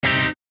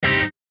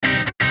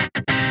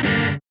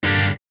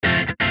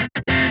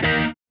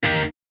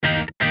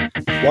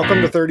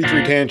Welcome to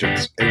 33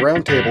 Tangents, a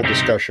roundtable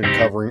discussion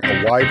covering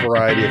a wide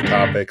variety of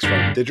topics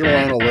from digital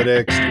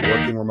analytics to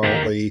working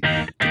remotely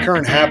to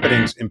current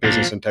happenings in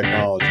business and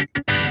technology.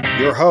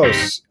 Your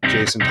hosts,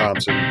 Jason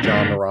Thompson,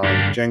 John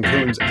Narang, Jen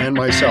Coons, and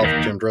myself,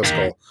 Jim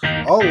Driscoll,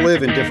 all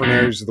live in different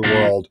areas of the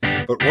world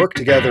but work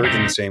together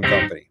in the same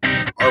company.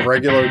 Our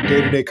regular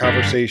day-to-day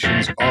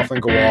conversations often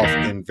go off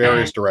in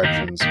various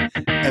directions,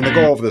 and the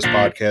goal of this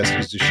podcast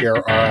is to share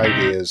our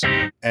ideas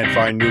and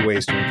find new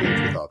ways to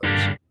engage with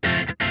others.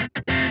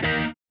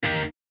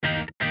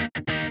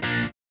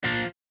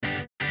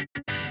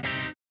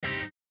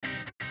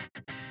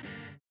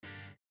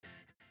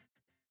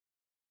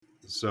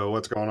 So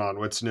what's going on?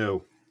 What's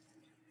new?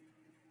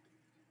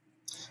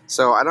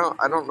 So I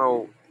don't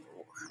know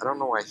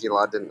why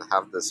Hila didn't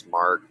have this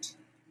marked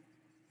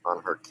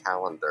on her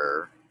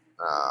calendar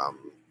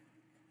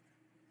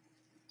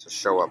to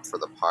show up for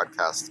the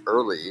podcast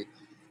early,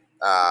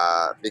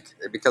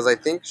 because I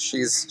think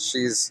she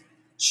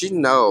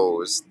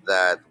knows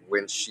that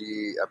when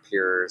she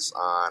appears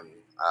on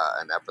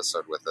an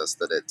episode with us,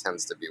 that it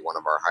tends to be one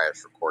of our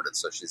highest recorded.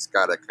 So she's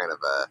got a kind of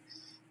a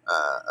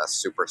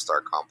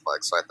superstar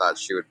complex. So I thought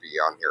she would be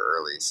on here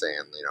early, saying,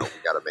 we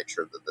got to make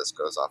sure that this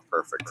goes off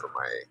perfect for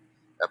my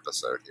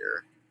episode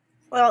here.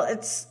 Well,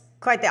 it's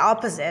quite the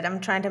opposite. I'm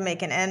trying to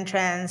make an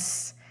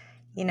entrance,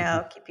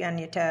 keep you on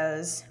your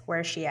toes.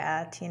 Where's she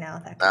at?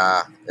 That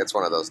kind of. It's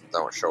one of those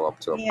don't show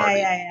up to a Yeah, party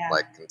yeah.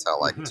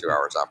 until 2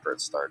 hours after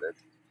it started.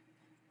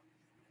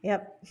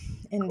 Yep,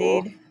 Cool,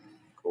 indeed.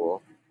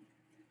 cool.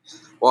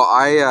 Well,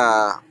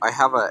 I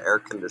have an air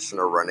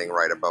conditioner running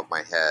right above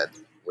my head,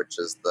 which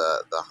is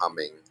the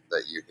humming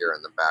that you hear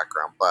in the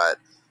background. But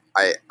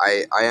I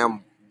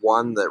am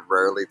one that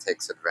rarely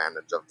takes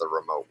advantage of the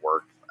remote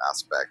work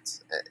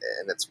aspect,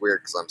 and it's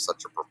weird because I'm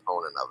such a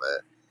proponent of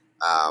it.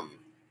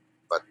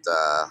 But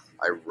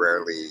I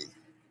rarely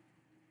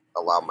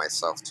allow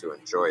myself to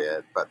enjoy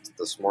it. But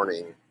this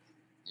morning,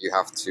 you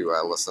have to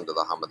listen to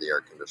the hum of the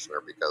air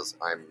conditioner because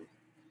I'm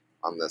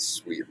on this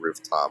sweet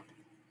rooftop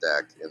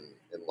deck in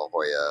La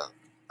Jolla,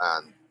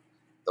 and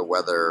the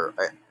weather.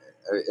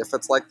 If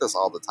it's like this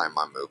all the time,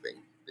 I'm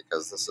moving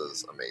because this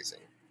is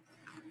amazing.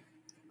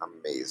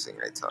 Amazing,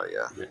 I tell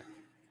you. Yeah.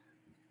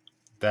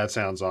 That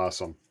sounds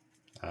awesome.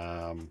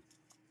 And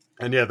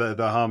yeah, the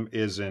hum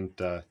isn't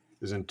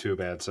too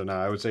bad. So no,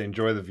 I would say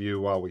enjoy the view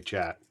while we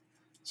chat.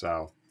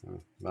 So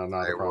not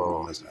a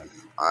problem on this end.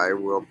 I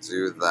will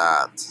do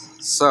that.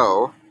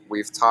 So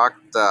we've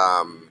talked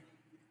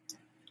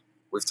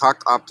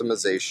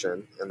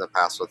optimization in the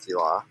past with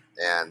Hila,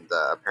 and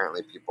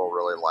apparently people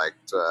really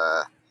liked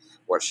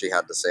what she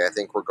had to say. I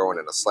think we're going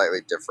in a slightly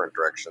different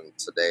direction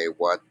today.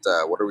 What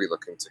are we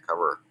looking to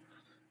cover?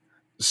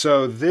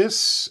 So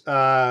this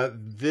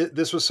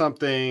this was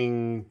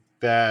something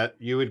that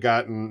you had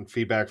gotten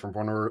feedback from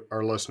one of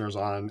our listeners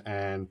on,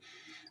 and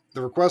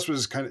the request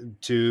was kind of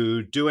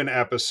to do an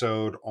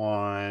episode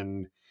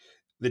on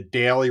the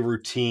daily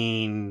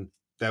routine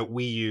that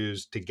we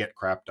use to get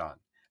crap done.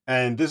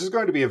 And this is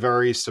going to be a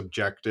very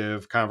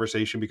subjective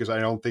conversation because I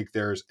don't think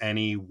there's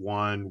any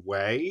one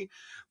way,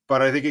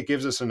 but I think it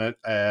gives us an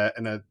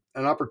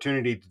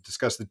opportunity to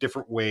discuss the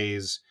different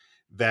ways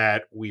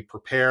that we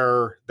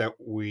prepare, that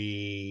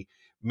we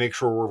make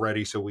sure we're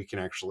ready so we can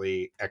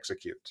actually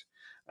execute.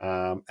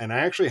 And I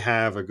actually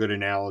have a good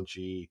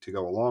analogy to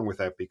go along with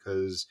that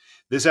because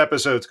this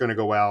episode's going to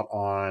go out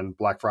on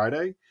Black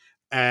Friday.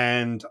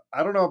 And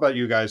I don't know about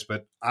you guys,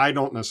 but I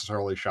don't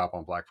necessarily shop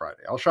on Black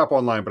Friday. I'll shop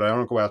online, but I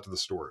don't go out to the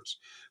stores.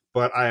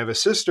 But I have a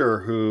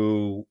sister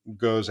who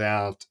goes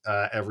out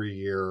every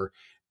year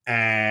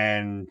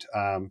and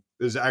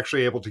is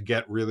actually able to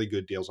get really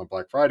good deals on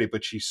Black Friday.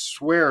 But she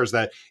swears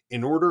that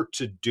in order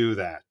to do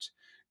that,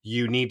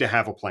 you need to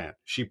have a plan.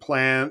 She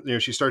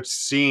starts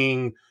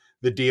seeing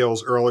the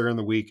deals earlier in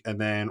the week, and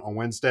then on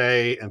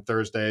Wednesday and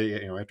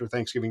Thursday, after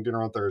Thanksgiving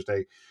dinner on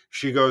Thursday,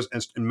 she goes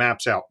and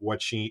maps out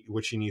what she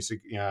needs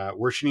to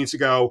where she needs to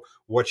go,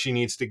 what she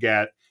needs to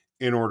get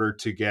in order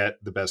to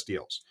get the best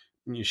deals.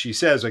 She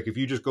says, like, if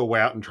you just go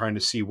out and trying to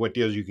see what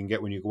deals you can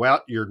get when you go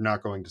out, you're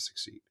not going to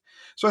succeed.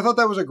 So I thought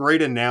that was a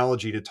great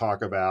analogy to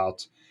talk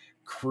about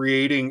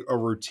creating a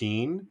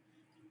routine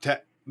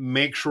to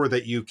make sure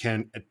that you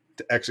can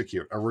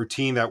execute a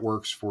routine that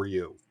works for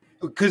you.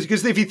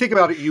 Because if you think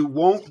about it, you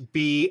won't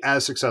be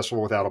as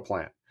successful without a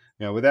plan.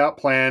 Without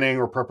planning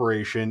or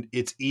preparation,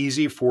 it's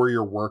easy for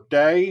your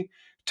workday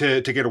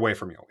to get away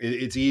from you.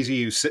 It's easy.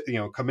 You sit,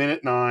 come in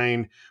at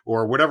 9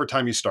 or whatever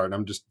time you start.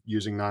 I'm just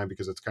using 9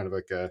 because it's kind of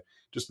like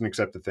just an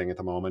accepted thing at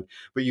the moment.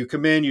 But you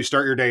come in, you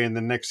start your day, and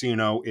the next thing you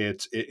know,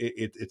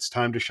 it's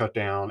time to shut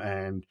down,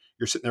 and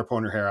you're sitting there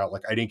pulling your hair out.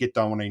 Like, I didn't get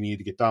done when I needed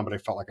to get done, but I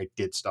felt like I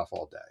did stuff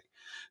all day.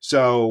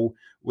 So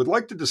would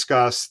like to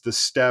discuss the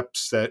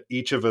steps that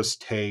each of us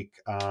take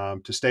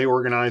to stay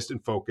organized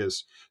and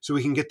focused so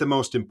we can get the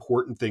most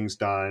important things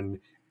done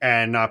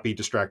and not be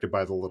distracted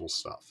by the little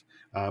stuff.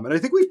 And I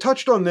think we've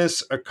touched on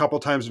this a couple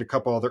times in a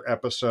couple other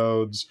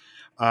episodes.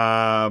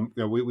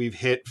 We've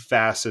hit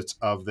facets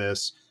of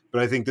this,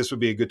 but I think this would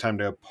be a good time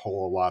to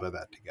pull a lot of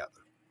that together.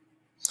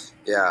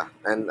 Yeah,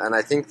 and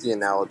I think the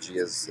analogy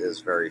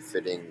is very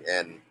fitting.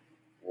 And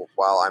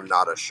while I'm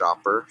not a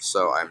shopper,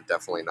 so I'm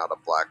definitely not a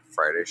Black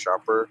Friday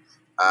shopper,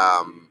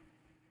 um,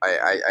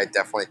 I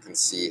definitely can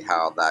see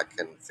how that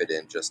can fit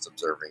in just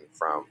observing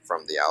from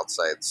the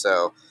outside.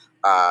 So,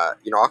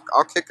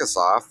 I'll kick us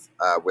off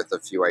with a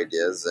few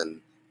ideas,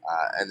 and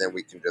then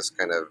we can just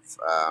kind of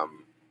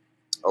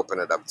open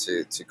it up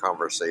to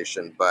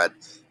conversation. But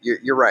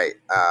you're right.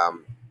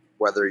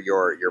 Whether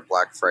you're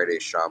Black Friday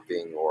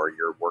shopping, or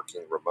you're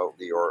working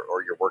remotely,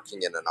 or you're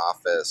working in an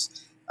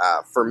office,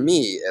 for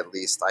me at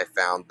least, I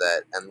found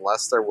that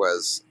unless there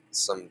was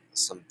some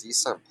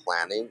decent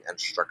planning and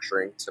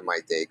structuring to my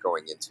day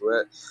going into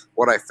it,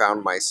 what I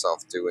found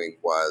myself doing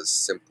was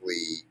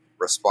simply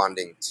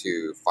responding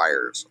to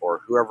fires,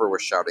 or whoever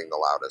was shouting the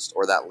loudest,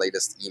 or that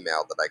latest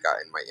email that I got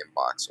in my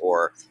inbox,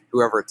 or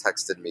whoever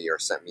texted me or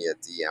sent me a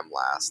DM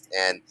last.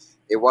 And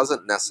it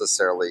wasn't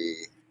necessarily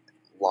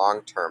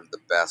long term the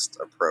best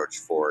approach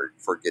for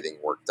getting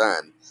work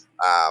done.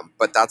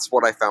 But that's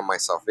what I found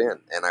myself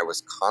in, and I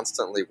was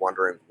constantly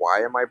wondering,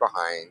 why am I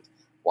behind?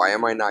 Why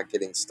am I not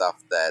getting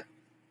stuff that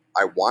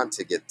I want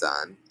to get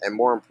done? And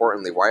more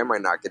importantly, why am I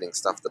not getting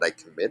stuff that I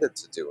committed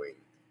to doing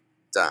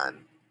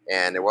done?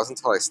 And it wasn't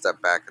until I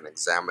stepped back and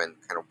examined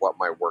kind of what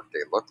my workday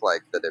looked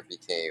like that it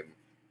became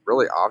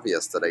really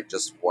obvious that I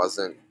just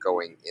wasn't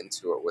going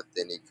into it with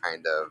any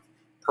kind of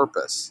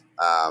purpose.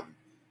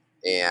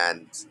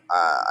 And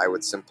I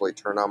would simply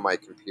turn on my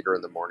computer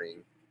in the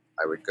morning.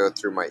 I would go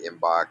through my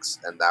inbox,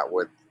 and that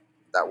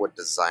would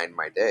design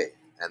my day,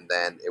 and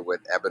then it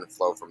would ebb and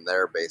flow from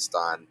there based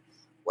on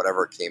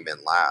whatever came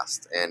in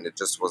last. And it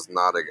just was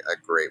not a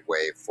great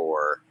way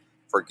for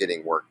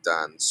getting work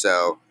done.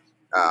 So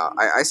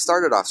I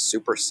started off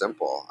super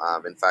simple.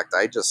 In fact,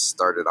 I just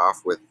started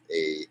off with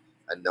a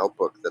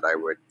notebook that I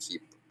would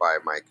keep by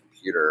my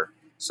computer.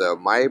 So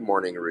my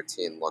morning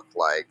routine looked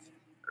like,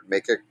 I'd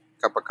make a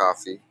cup of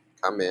coffee,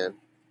 come in,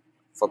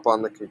 flip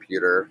on the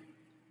computer.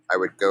 I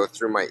would go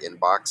through my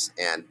inbox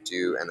and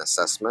do an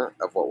assessment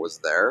of what was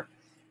there.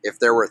 If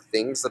there were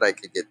things that I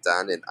could get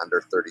done in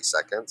under 30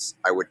 seconds,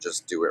 I would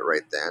just do it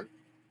right then.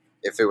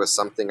 If it was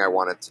something I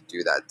wanted to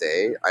do that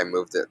day, I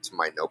moved it to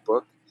my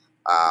notebook.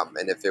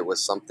 And if it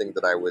was something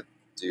that I would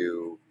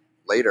do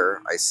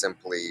later, I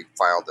simply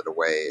filed it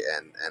away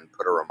and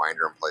put a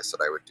reminder in place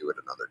that I would do it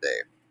another day.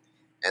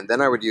 And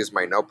then I would use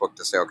my notebook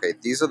to say, okay,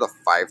 these are the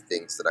 5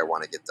 things that I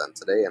want to get done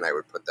today, and I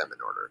would put them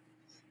in order.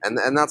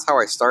 And that's how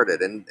I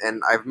started.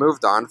 And I've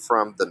moved on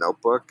from the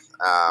notebook,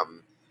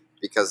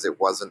 because it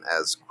wasn't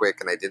as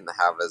quick, and I didn't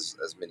have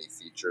as many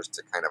features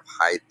to kind of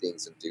hide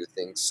things and do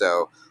things.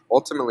 So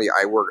ultimately,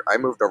 I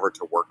moved over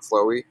to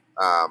Workflowy.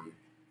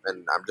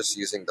 And I'm just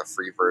using the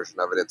free version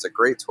of it. It's a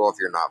great tool if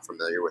you're not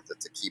familiar with it,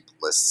 to keep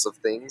lists of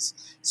things.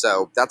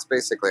 So that's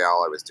basically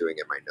all I was doing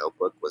in my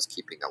notebook, was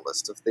keeping a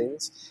list of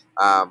things.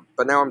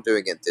 But now I'm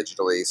doing it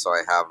digitally, so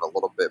I have a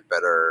little bit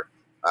better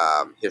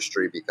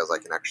history, because I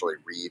can actually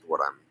read what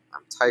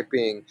I'm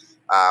typing.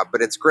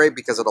 But it's great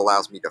because it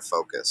allows me to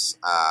focus.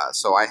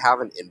 So I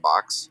have an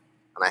inbox,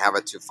 and I have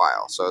a to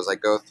file. So as I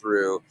go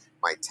through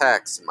my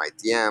texts and my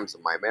DMs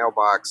and my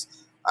mailbox,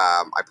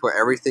 I put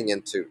everything in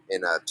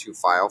a to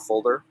file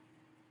folder,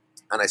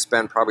 and I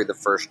spend probably the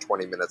first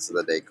 20 minutes of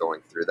the day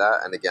going through that.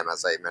 And again,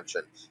 as I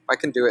mentioned, if I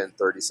can do it in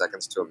 30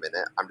 seconds to a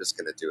minute, I'm just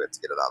going to do it to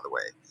get it out of the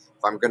way.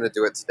 If I'm going to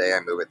do it today, I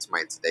move it to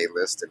my today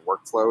list in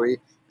Workflowy.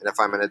 And if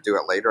I'm going to do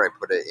it later, I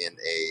put it in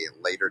a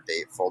later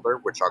date folder,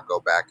 which I'll go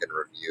back and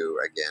review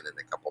again in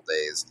a couple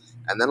days.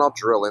 And then I'll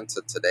drill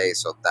into today,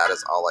 so that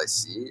is all I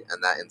see,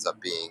 and that ends up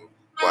being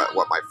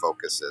what my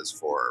focus is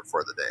for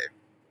the day.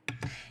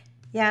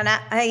 Yeah,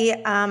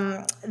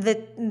 and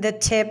the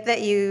tip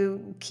that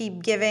you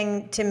keep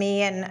giving to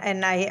me,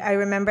 and I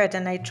remember it,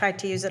 and I try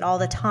to use it all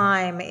the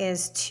time,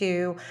 is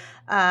to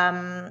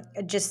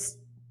just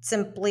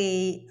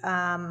simply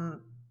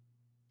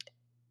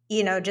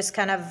just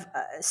kind of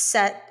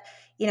set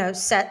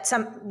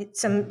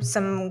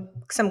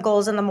some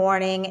goals in the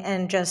morning,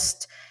 and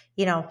just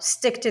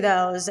stick to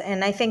those.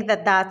 And I think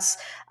that's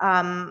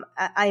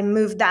I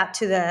moved that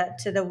to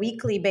the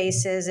weekly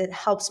basis. It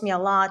helps me a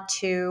lot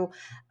to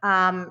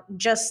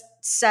just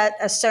set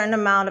a certain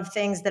amount of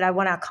things that I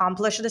want to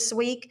accomplish this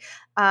week,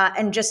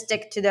 and just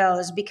stick to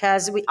those,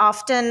 because we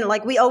often,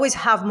 like, we always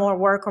have more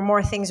work or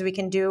more things we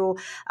can do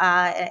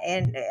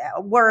in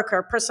work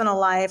or personal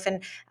life.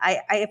 And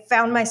I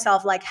found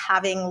myself like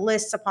having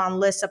lists upon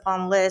lists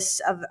upon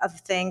lists of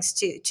things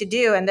to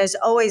do. And there's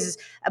always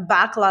a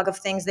backlog of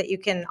things that you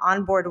can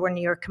onboard when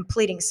you're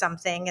completing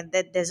something, and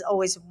that there's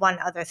always one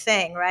other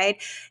thing,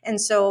 right? And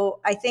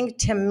so I think,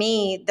 to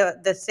me,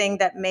 the thing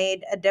that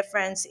made a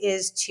difference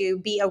is to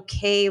be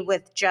okay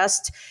with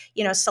just,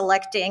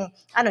 selecting,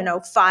 I don't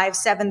know, 5,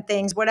 7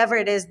 things, whatever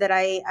it is that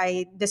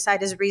I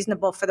decide is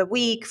reasonable for the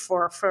week,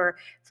 for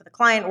the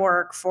client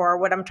work, for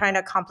what I'm trying to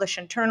accomplish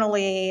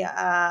internally,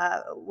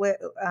 at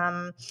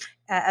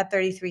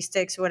 33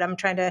 Sticks, what I'm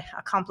trying to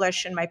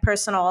accomplish in my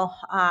personal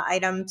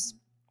items,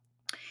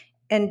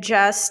 and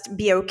just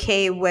be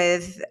okay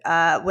with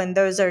when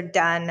those are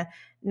done,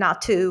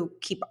 not to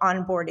keep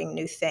onboarding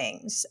new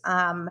things.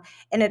 And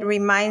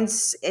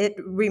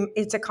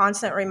it's a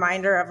constant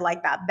reminder of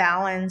like that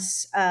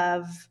balance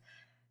of,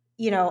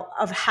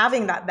 of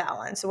having that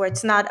balance where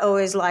it's not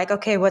always like,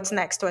 okay, what's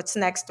next.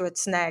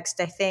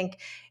 I think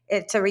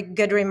it's a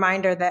good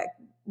reminder that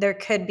there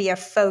could be a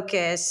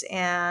focus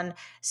and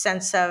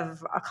sense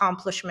of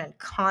accomplishment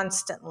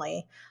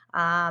constantly.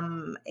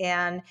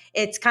 And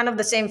it's kind of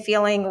the same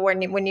feeling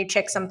when you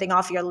check something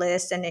off your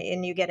list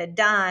and you get it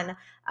done.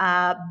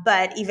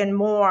 But even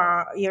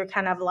more, you're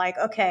kind of like,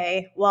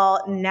 okay,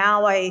 well,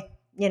 now I'm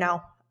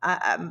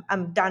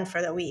done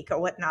for the week or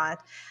whatnot.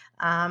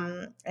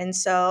 And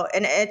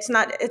it's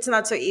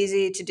not so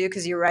easy to do,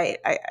 because you're right.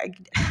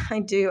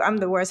 I'm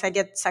the worst. I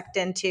get sucked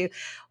into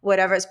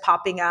whatever's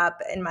popping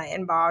up in my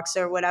inbox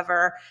or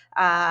whatever.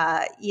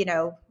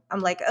 I'm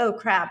like, oh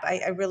crap,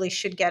 I really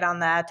should get on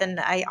that. And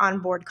I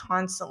onboard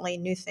constantly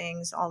new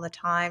things all the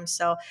time.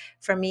 So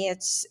for me,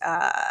 it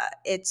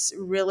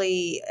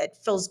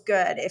feels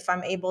good if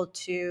I'm able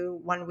to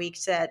one week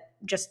set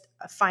just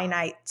a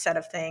finite set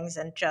of things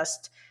and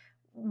just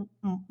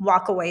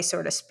walk away,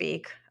 so to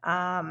speak,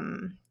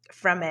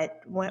 from it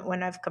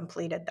when I've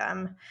completed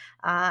them.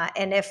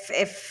 And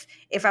if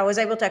I was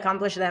able to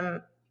accomplish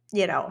them,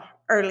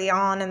 early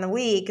on in the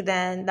week,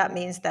 then that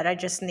means that I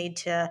just need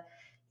to,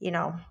 you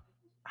know,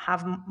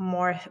 have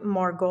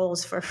more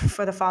goals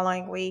for the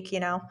following week.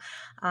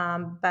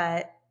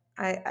 But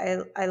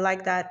I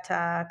like that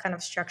kind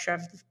of structure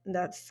of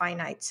the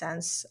finite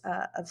sense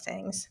of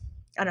things.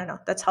 I don't know.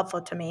 That's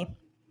helpful to me.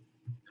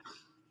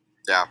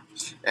 Yeah,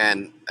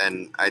 and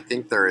I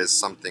think there is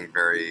something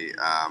very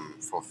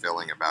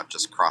fulfilling about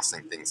just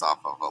crossing things off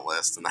of a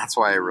list, and that's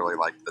why I really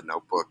like the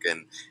notebook.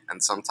 And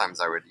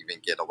sometimes I would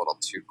even get a little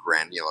too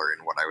granular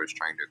in what I was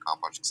trying to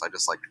accomplish because I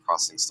just like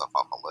crossing stuff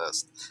off a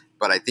list.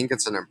 But I think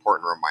it's an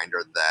important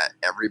reminder that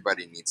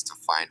everybody needs to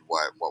find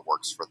what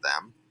works for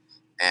them.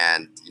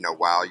 And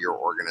while your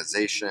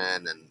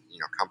organization and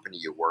company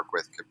you work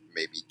with could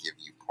maybe give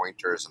you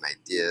pointers and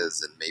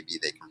ideas, and maybe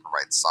they can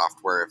provide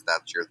software if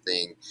that's your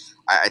thing,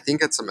 I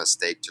think it's a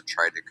mistake to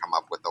try to come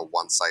up with a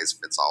one size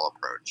fits all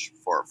approach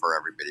for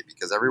everybody,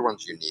 because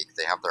everyone's unique.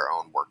 They have their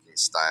own working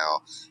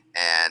style,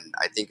 and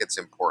I think it's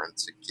important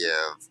to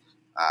give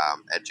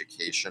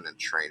education and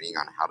training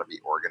on how to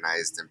be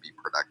organized and be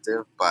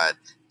productive. But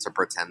to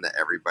pretend that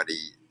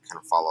everybody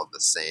can follow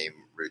the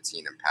same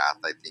routine and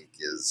path, I think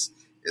is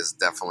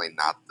definitely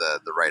not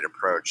the right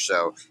approach.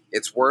 So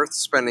it's worth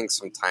spending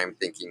some time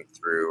thinking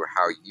through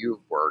how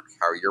you work,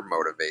 how you're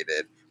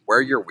motivated,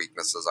 where your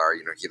weaknesses are.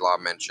 Hila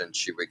mentioned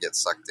she would get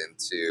sucked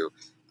into,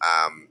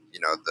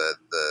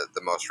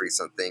 the most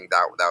recent thing.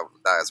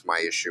 That is my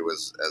issue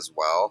as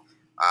well.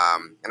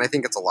 And I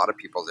think it's a lot of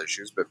people's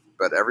issues, but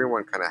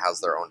everyone kind of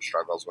has their own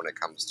struggles when it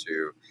comes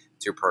to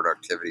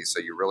productivity. So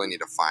you really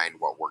need to find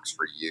what works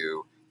for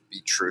you,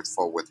 be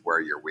truthful with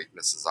where your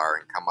weaknesses are,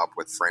 and come up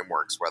with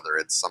frameworks, whether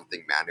it's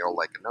something manual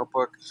like a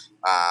notebook,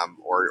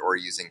 or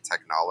using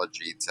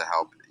technology to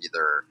help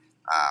either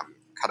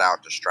cut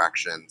out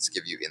distractions,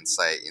 give you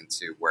insight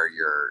into where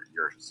you're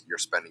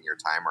spending your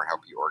time, or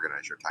help you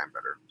organize your time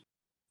better.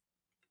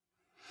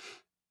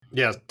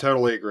 Yeah,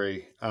 totally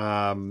agree.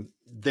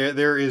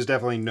 There is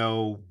definitely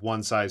no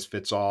one size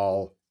fits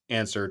all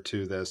answer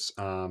to this.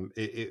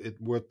 It's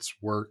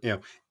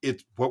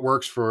what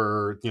works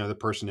for the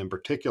person in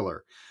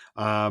particular.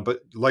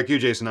 But like you,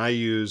 Jason, I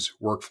use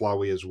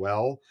Workflowy as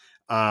well,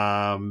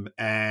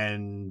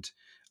 and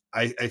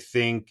I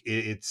think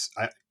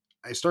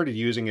I started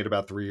using it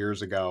about 3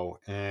 years ago,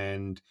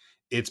 and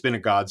it's been a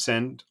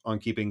godsend on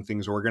keeping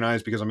things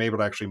organized because I'm able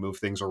to actually move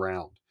things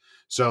around.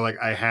 So like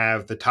I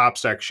have the top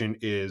section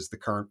is the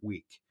current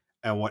week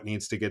and what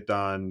needs to get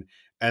done.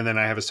 And then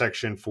I have a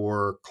section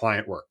for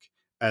client work,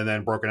 and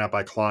then broken out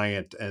by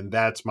client. And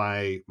that's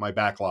my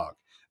backlog.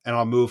 And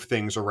I'll move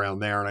things around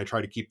there, and I try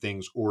to keep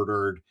things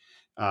ordered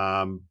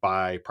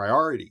by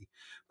priority.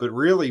 But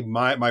really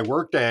my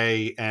work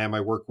day and my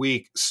work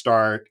week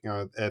start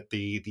at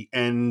the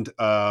end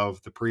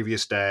of the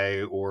previous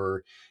day,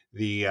 or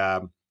the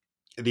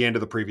at the end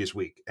of the previous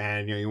week.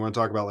 And you want to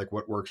talk about like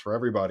what works for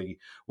everybody.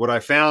 What I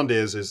found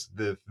is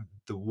the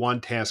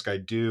one task I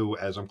do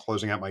as I'm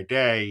closing out my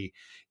day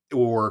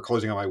or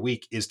closing out my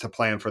week is to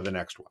plan for the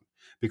next one,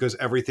 because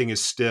everything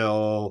is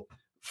still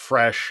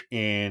fresh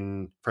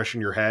in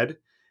your head,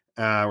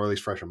 or at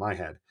least fresh in my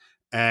head.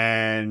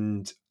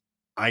 And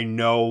I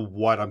know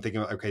what I'm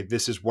thinking. Okay,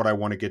 this is what I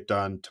want to get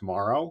done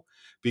tomorrow,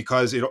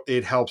 because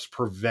it helps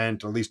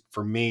prevent, at least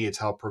for me, it's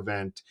helped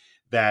prevent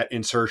that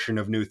insertion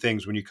of new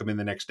things when you come in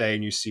the next day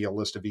and you see a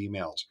list of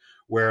emails,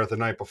 where the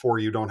night before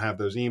you don't have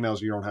those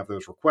emails, you don't have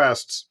those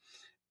requests.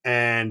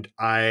 And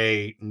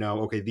I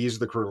know, okay, these are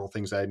the critical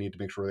things that I need to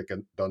make sure they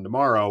get done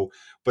tomorrow.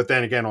 But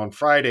then again, on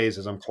Fridays,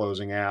 as I'm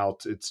closing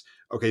out, it's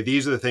okay,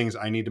 these are the things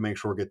I need to make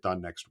sure get done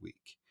next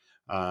week.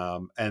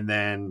 And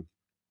then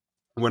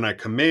when I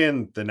come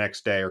in the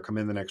next day or come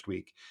in the next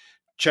week,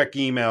 check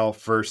email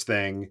first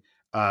thing.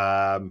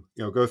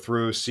 Go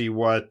through, see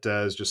what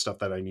is just stuff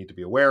that I need to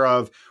be aware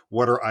of,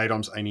 what are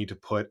items I need to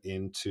put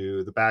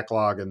into the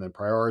backlog, and then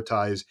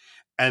prioritize.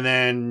 And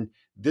then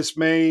this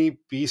may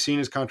be seen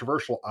as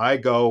controversial. I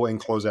go and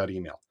close out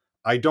email.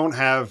 I don't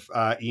have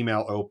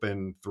email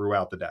open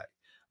throughout the day.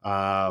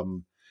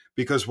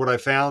 Because what I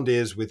found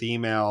is with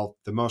email,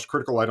 the most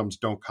critical items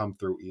don't come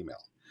through email.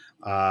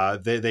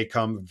 They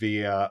come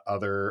via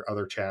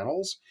other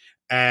channels,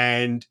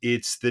 and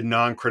it's the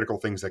non-critical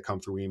things that come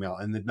through email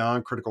and the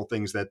non-critical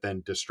things that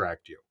then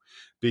distract you,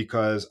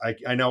 because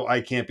I know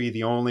I can't be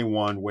the only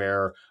one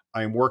where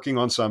I'm working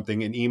on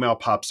something, an email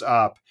pops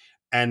up,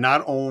 and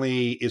not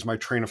only is my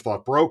train of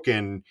thought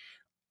broken,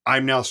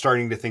 I'm now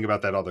starting to think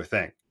about that other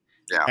thing.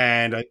 Yeah.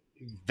 And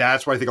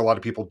that's what I think a lot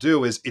of people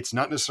do is it's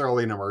not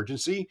necessarily an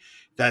emergency.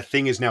 That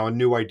thing is now a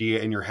new idea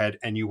in your head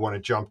and you want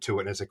to jump to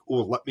it. And it's like,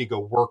 oh, let me go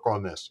work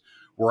on this.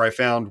 Where I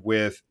found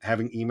with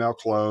having email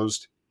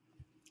closed,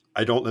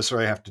 I don't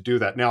necessarily have to do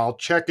that. Now I'll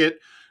check it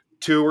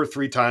 2 or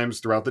 3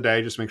 times throughout the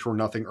day, just make sure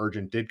nothing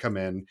urgent did come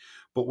in.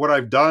 But what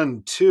I've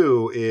done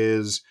too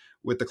is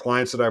with the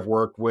clients that I've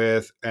worked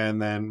with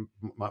and then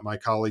my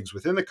colleagues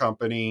within the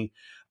company,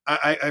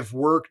 I've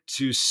worked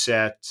to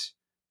set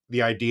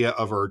the idea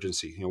of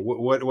urgency.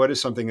 What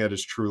is something that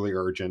is truly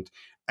urgent?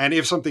 And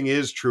if something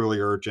is truly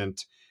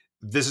urgent,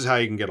 this is how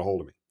you can get a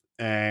hold of me.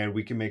 And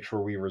we can make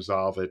sure we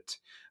resolve it,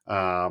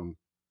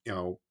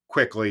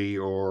 quickly,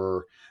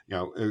 or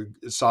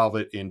solve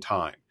it in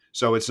time.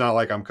 So it's not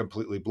like I'm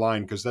completely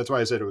blind, because that's why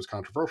I said it was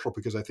controversial,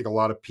 because I think a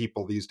lot of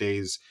people these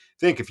days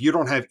think if you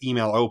don't have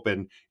email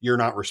open, you're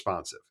not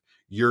responsive.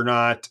 You're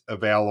not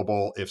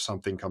available if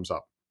something comes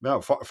up.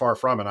 No, far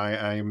from it.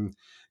 I'm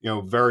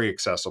very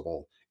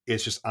accessible.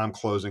 It's just I'm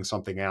closing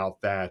something out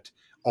that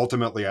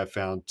ultimately I've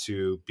found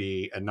to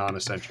be a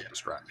non-essential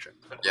distraction.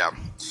 Yeah.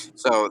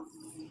 So,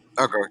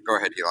 go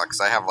ahead, Hila,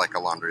 because I have like a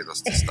laundry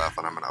list of stuff,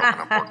 and I'm going to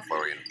open up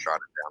Workflowy and jot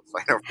it down so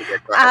I don't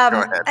forget. Go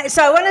ahead.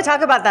 So I want to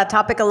talk about that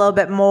topic a little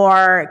bit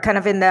more, kind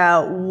of in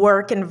the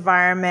work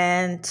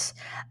environment,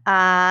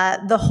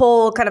 the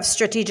whole kind of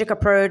strategic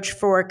approach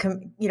for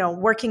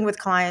working with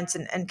clients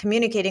and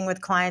communicating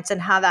with clients,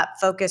 and how that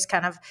focus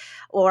kind of,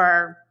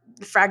 or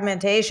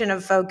fragmentation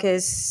of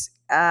focus,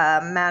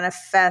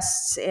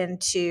 manifests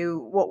into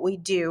what we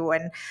do.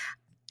 And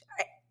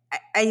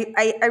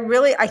I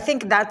really, I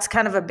think that's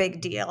kind of a big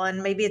deal,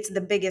 and maybe it's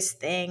the biggest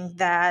thing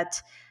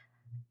that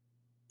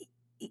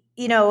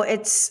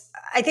it's,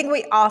 I think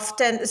we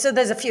often, so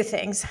there's a few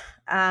things.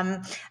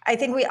 I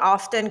think we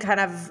often kind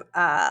of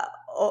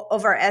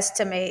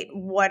overestimate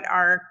what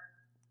our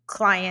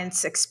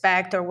clients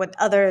expect, or what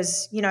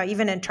others,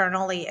 even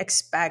internally,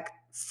 expect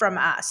from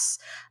us,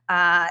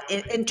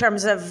 in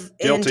terms of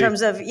Guilty.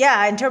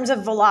 in terms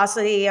of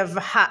velocity of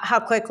how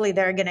quickly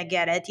they're going to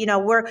get it.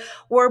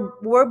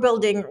 We're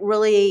building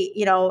really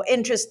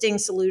interesting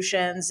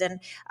solutions,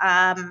 and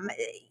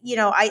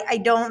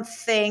I don't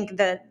think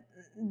that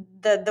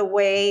the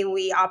way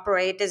we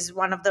operate is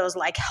one of those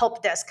like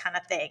help desk kind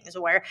of things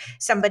where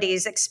somebody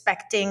is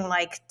expecting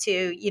like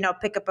to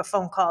pick up a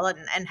phone call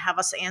and have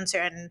us answer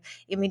and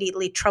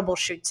immediately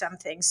troubleshoot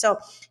something. So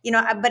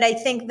but I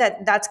think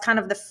that that's kind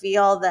of the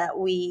feel that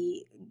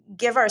we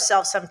give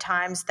ourselves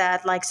sometimes,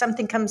 that like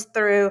something comes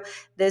through,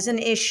 there's an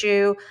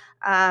issue,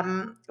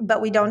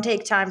 but we don't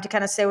take time to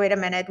kind of say, wait a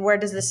minute, where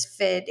does this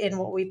fit in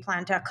what we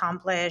plan to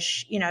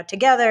accomplish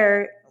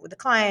together with the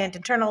client,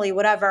 internally,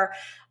 whatever.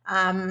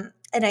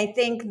 And I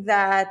think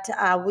that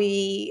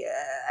we,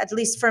 at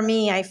least for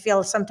me, I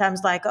feel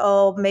sometimes like,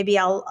 oh, maybe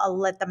I'll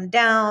let them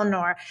down,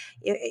 or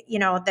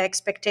the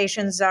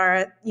expectations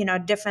are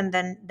different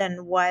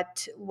than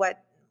what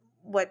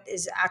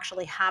is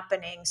actually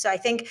happening. So I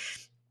think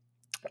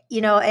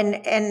and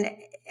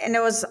it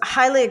was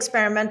highly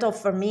experimental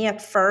for me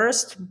at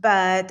first,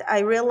 but I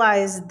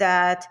realized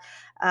that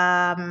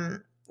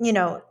um, you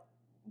know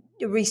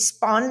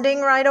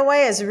responding right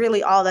away is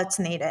really all that's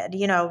needed.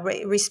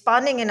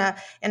 Responding in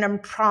a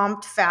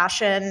prompt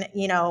fashion,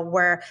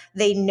 where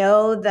they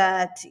know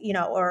that,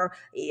 or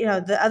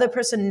the other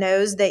person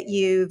knows that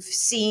you've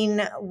seen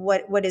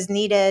what is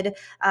needed,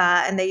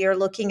 and that you're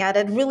looking at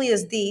it, really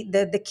is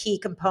the key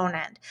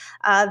component.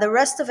 The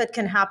rest of it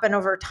can happen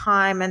over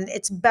time, and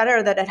it's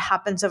better that it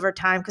happens over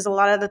time, because a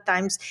lot of the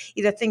times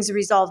either things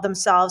resolve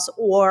themselves,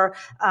 or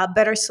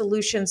better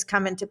solutions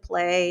come into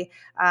play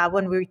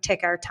when we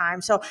take our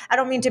time. So I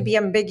don't mean to be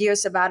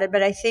ambiguous about it,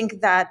 but I think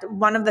that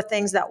one of the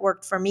things that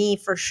worked for me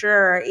for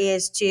sure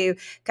is to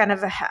kind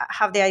of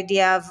have the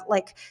idea of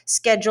like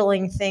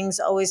scheduling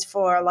things always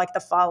for like the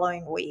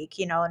following week,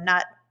 and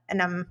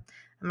I'm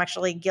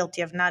actually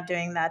guilty of not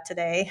doing that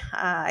today.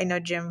 I know,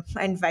 Jim,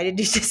 I invited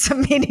you to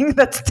some meeting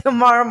that's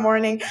tomorrow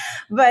morning,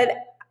 but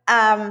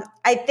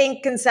I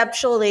think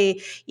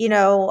conceptually,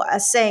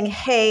 saying,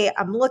 hey,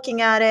 I'm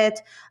looking at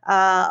it.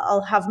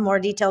 I'll have more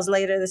details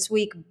later this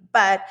week,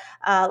 but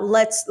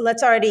let's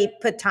already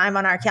put time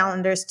on our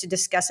calendars to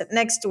discuss it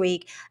next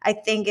week. I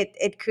think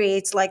it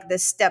creates like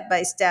this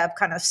step-by-step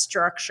kind of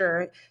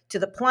structure to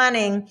the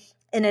planning.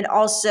 And it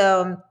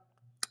also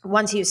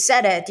once you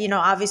set it,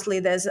 obviously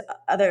there's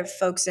other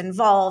folks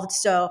involved,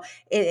 so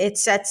it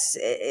sets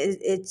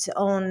its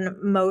own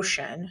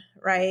motion,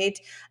 right?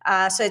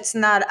 So it's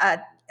not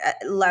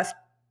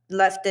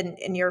left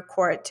in your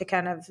court to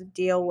kind of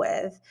deal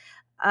with.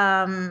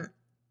 um,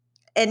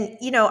 and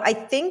I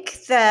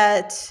think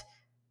that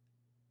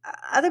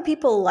other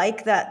people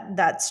like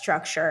that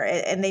structure,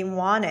 and they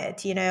want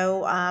it.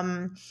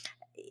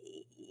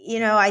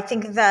 I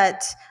think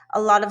that a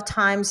lot of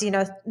times,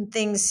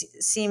 things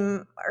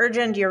seem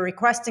urgent. You're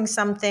requesting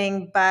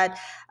something, but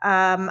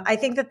I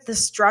think that the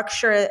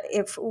structure,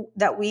 if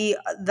that we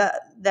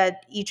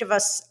that each of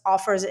us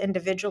offers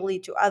individually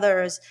to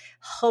others,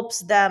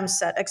 helps them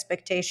set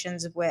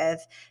expectations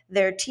with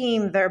their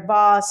team, their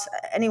boss,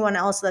 anyone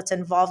else that's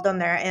involved on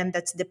their end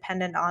that's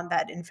dependent on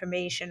that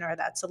information or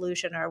that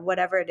solution or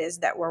whatever it is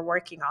that we're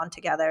working on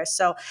together.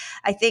 So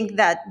I think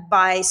that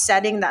by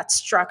setting that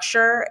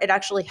structure, it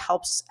actually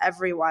helps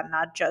everyone,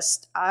 not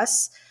just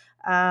us.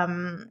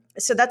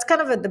 So that's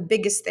kind of the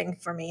biggest thing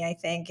for me, I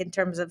think, in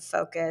terms of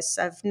focus.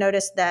 I've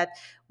noticed that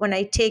when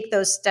I take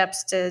those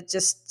steps to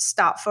just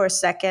stop for a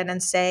second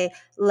and say,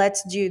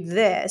 let's do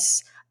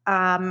this,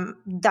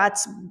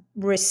 that's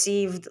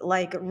received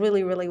like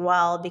really, really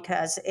well,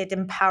 because it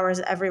empowers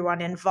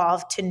everyone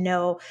involved to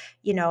know,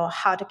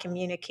 how to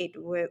communicate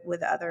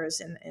with others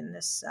in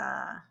this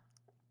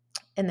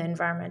in the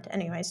environment.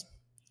 Anyways,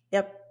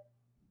 yep.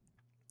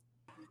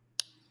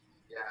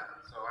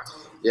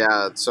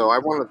 Yeah, so I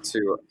wanted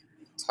to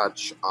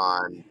touch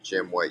on,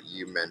 Jim, what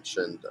you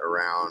mentioned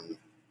around.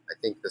 I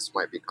think this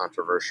might be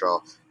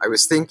controversial. I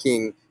was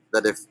thinking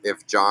that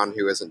if John,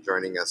 who isn't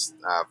joining us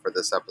for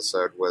this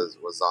episode,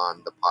 was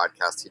on the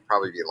podcast, he'd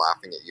probably be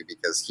laughing at you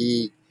because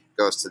he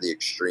goes to the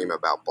extreme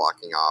about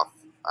blocking off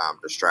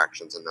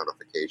distractions and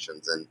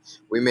notifications. And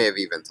we may have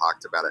even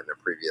talked about it in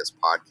a previous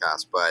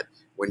podcast. But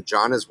when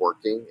John is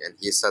working and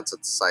he sets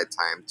aside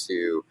time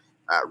to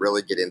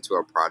really get into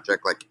a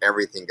project, like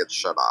everything gets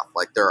shut off.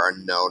 Like there are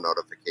no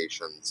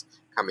notifications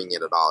coming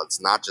in at all.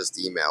 It's not just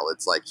email.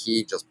 It's like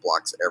he just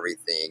blocks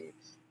everything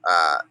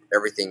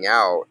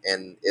out,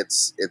 and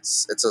it's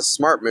a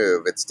smart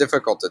move. It's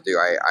difficult to do.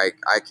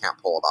 I can't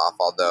pull it off,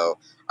 although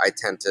I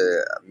tend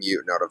to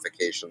mute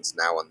notifications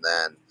now and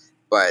then.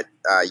 But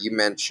you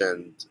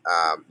mentioned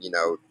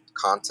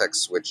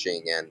context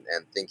switching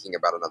and thinking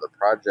about another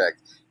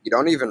project. You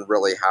don't even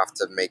really have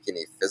to make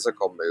any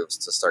physical moves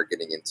to start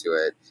getting into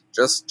it.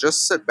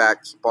 Just sit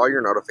back, keep all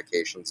your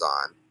notifications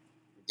on,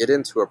 get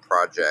into a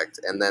project,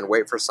 and then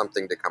wait for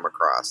something to come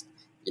across.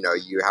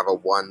 You have a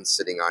one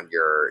sitting on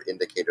your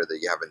indicator that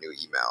you have a new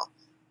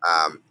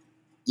email.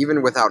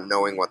 Even without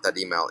knowing what that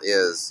email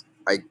is,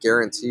 I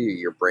guarantee you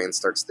your brain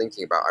starts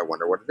thinking about, I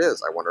wonder what it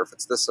is. I wonder if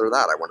it's this or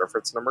that. I wonder if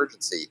it's an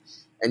emergency.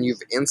 And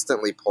you've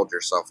instantly pulled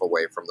yourself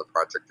away from the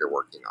project you're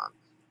working on.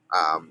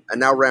 And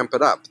now ramp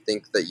it up.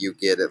 Think that you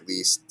get at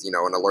least, an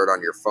alert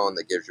on your phone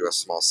that gives you a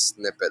small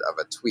snippet of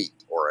a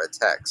tweet or a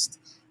text,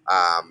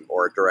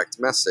 or a direct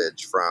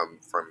message from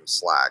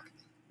Slack.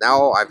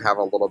 Now I have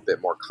a little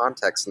bit more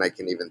context, and I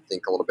can even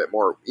think a little bit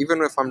more.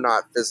 Even if I'm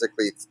not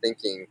physically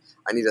thinking,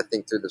 I need to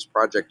think through this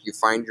project, you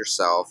find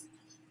yourself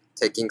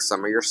taking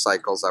some of your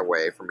cycles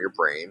away from your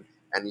brain,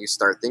 and you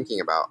start thinking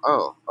about,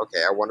 oh,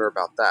 okay, I wonder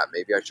about that.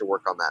 Maybe I should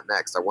work on that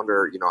next. I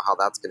wonder, how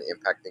that's going to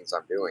impact things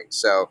I'm doing.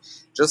 So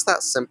just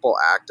that simple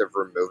act of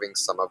removing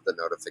some of the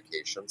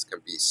notifications can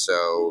be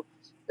so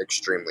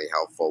extremely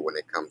helpful when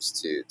it comes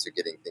to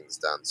getting things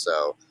done.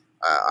 So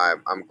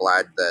I'm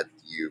glad that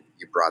you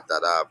brought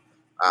that up.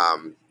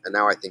 And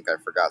now I think I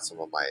forgot some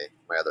of my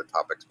other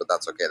topics, but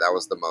that's okay. That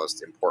was the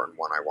most important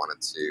one I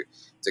wanted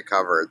to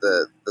cover.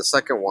 The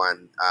second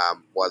one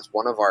was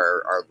one of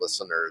our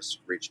listeners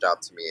reached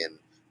out to me and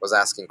was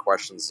asking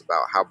questions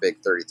about how big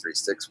 33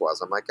 Sticks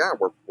was. I'm like, yeah,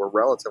 we're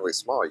relatively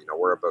small.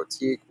 We're a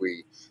boutique.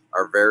 We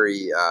are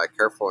very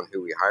careful in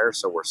who we hire,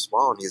 so we're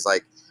small. And he's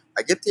like,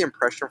 I get the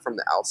impression from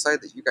the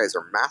outside that you guys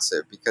are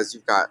massive because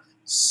you've got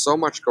so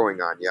much going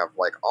on. You have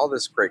like all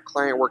this great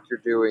client work you're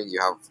doing.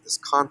 You have this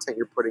content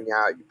you're putting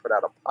out. You put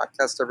out a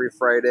podcast every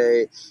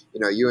Friday.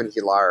 You and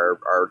Hila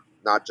are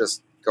not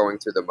just going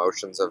through the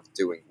motions of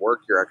doing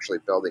work. You're actually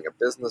building a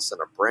business and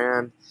a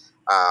brand.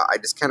 I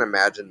just can't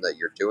imagine that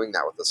you're doing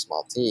that with a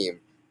small team.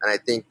 And I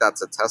think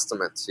that's a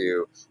testament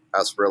to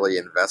us really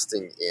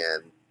investing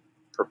in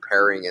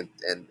preparing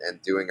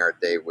and doing our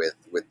day with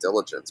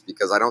diligence,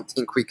 because I don't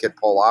think we could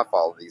pull off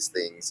all of these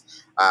things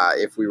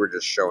if we were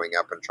just showing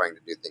up and trying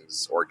to do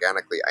things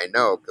organically. I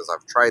know because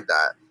I've tried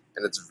that,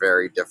 and it's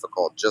very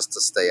difficult just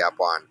to stay up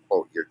on,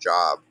 quote, your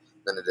job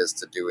than it is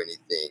to do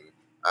anything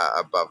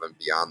above and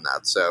beyond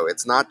that. So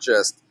it's not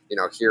just,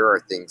 here are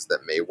things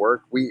that may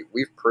work.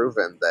 We've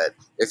proven that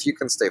if you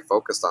can stay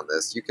focused on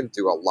this, you can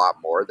do a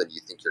lot more than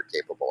you think you're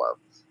capable of.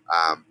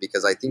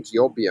 Because I think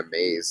you'll be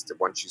amazed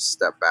once you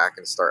step back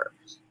and start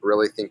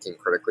really thinking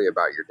critically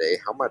about your day,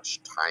 how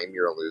much time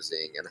you're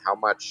losing and how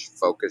much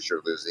focus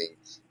you're losing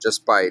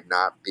just by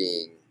not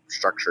being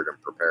structured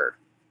and prepared.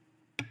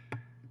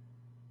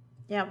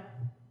 Yep.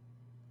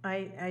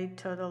 I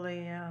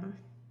totally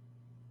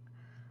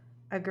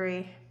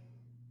agree.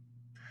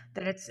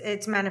 that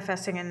it's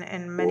manifesting in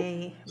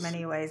Cool.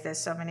 many ways. There's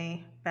so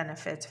many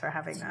benefits for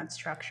having that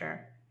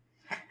structure.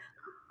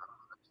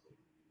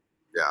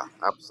 Yeah,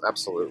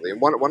 absolutely. And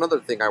one other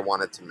thing I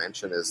wanted to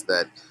mention is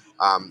that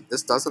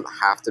this doesn't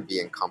have to be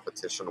in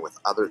competition with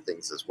other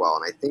things as well.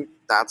 And I think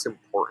that's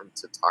important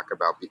to talk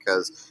about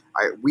because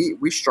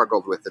we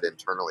struggled with it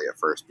internally at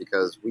first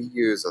because we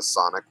use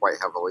Asana quite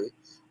heavily.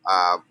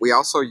 We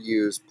also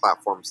use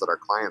platforms that our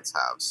clients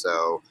have.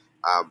 So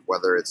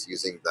whether it's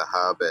using the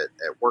hub at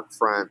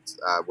Workfront,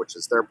 which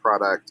is their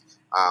product,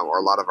 or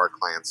a lot of our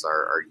clients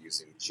are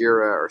using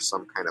Jira or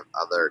some kind of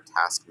other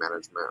task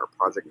management or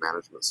project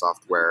management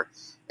software.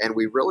 And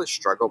we really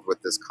struggled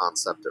with this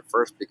concept at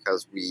first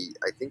because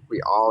I think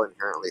we all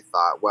inherently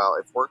thought, well,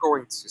 if we're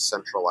going to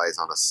centralize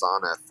on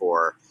Asana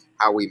for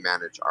how we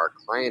manage our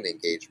client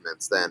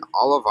engagements, then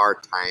all of our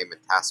time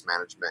and task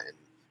management and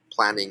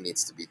planning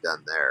needs to be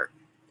done there.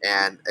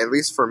 And at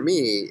least for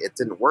me, it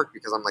didn't work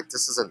because I'm like,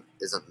 this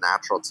isn't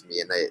natural to me,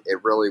 and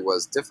it really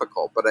was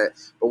difficult. But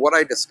what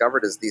I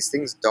discovered is these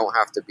things don't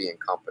have to be in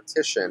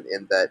competition.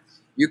 In that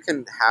you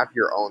can have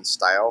your own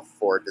style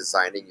for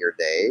designing your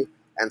day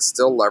and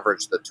still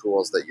leverage the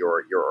tools that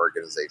your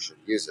organization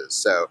uses.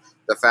 So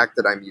the fact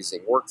that I'm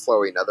using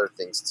Workflowy and other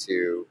things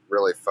to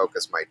really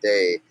focus my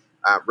day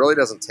really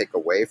doesn't take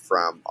away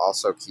from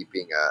also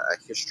keeping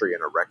a history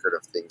and a record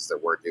of things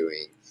that we're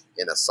doing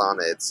in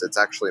Asana. It's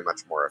actually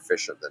much more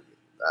efficient than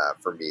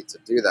for me to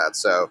do that.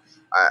 So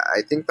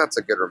I think that's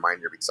a good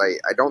reminder because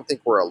I don't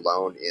think we're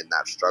alone in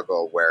that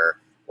struggle where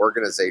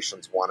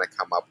organizations want to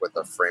come up with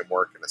a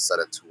framework and a set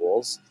of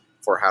tools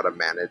for how to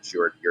manage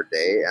your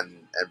day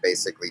and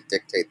basically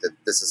dictate that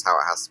this is how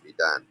it has to be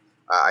done.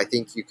 I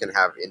think you can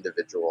have an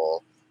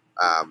individual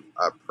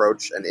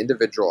approach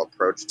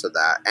to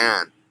that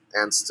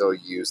and still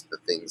use the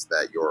things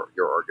that your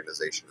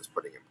organization is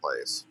putting in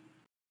place.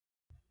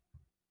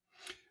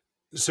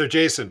 So,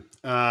 Jason,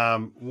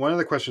 one of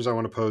the questions I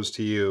want to pose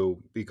to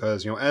you,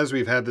 because as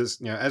we've had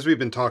this, as we've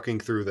been talking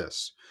through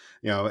this,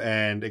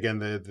 and again,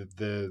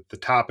 the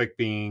topic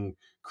being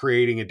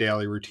creating a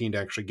daily routine to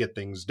actually get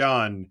things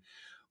done.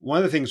 One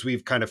of the things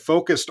we've kind of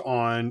focused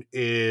on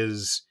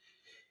is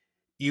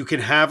you can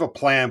have a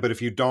plan, but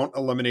if you don't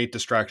eliminate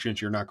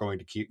distractions, you're not going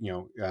to keep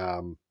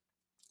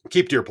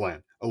to your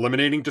plan.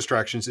 Eliminating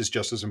distractions is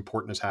just as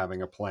important as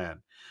having a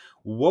plan.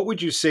 What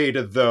would you say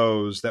to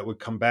those that would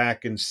come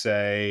back and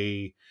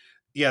say,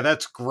 yeah,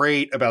 that's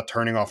great about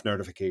turning off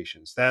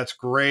notifications. That's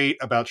great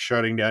about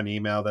shutting down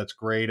email. That's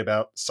great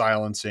about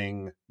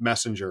silencing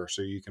Messenger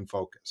so you can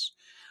focus.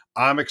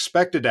 I'm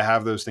expected to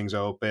have those things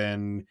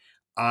open.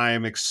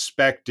 I'm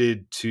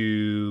expected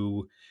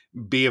to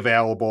be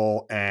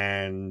available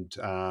and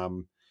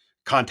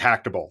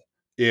contactable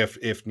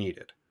if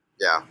needed.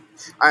 Yeah.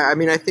 I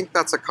mean, I think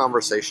that's a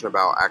conversation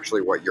about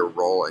actually what your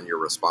role and your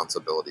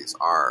responsibilities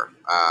are.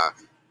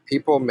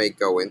 People may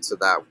go into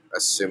that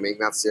assuming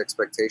that's the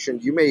expectation.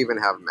 You may even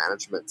have a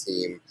management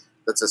team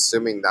that's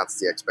assuming that's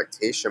the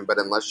expectation, but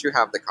unless you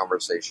have the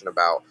conversation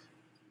about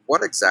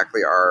what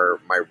exactly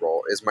my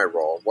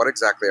role, what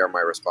exactly are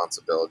my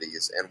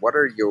responsibilities, and what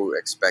are you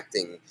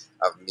expecting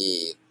of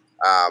me,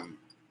 um,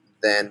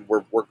 then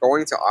we're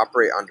going to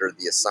operate under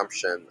the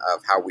assumption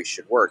of how we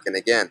should work. And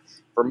again,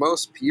 for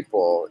most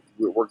people,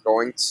 we're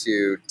going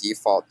to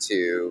default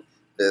to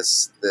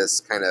this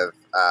kind of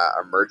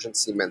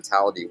emergency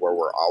mentality where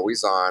we're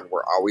always on,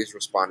 we're always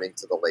responding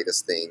to the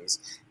latest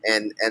things,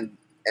 and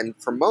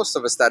for most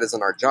of us, that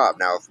isn't our job.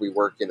 Now, if we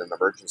work in an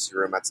emergency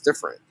room, that's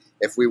different.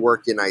 If we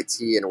work in IT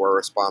and we're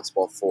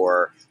responsible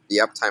for the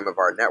uptime of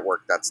our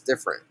network, that's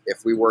different.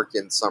 If we work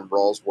in some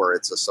roles where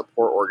it's a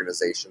support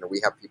organization and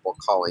we have people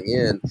calling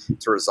in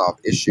to resolve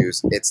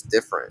issues, it's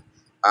different.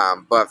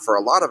 But for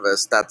a lot of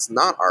us, that's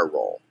not our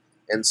role.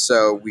 And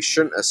so we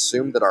shouldn't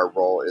assume that our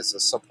role is a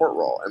support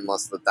role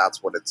unless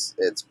that's what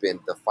it's been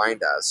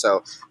defined as.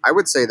 So I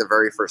would say the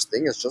very first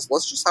thing is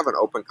let's just have an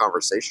open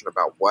conversation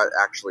about what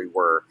actually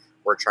we're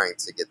trying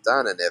to get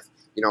done. And if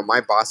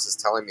my boss is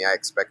telling me I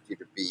expect you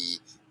to be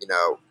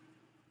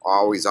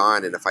always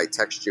on, and if I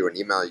text you and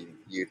email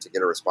you to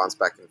get a response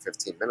back in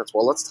 15 minutes,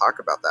 well, let's talk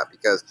about that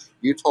because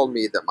you told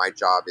me that my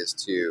job is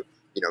to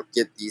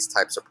get these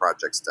types of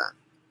projects done.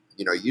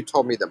 You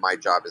told me that my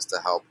job is to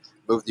help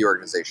move the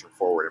organization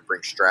forward and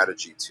bring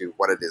strategy to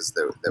what it is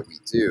that we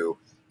do.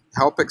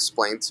 Help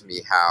explain to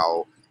me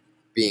how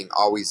being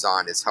always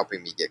on is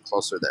helping me get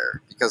closer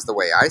there, because the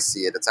way I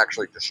see it, it's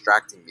actually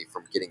distracting me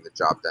from getting the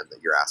job done that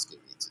you're asking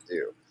me to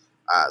do.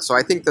 So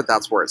I think that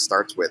that's where it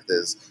starts with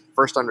is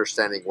first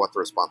understanding what the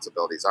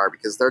responsibilities are,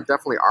 because there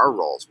definitely are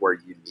roles where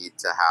you need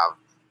to have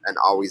an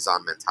always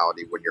on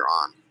mentality when you're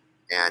on,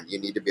 and you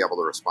need to be able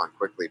to respond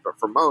quickly. But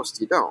for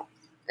most, you don't.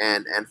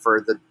 And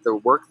for the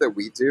work that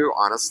we do,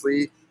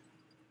 honestly,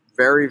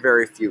 very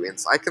very few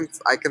I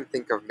can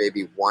think of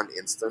maybe one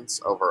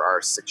instance over our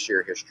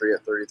 6-year history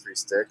at 33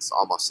 Sticks,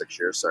 almost 6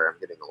 years. Sorry, I'm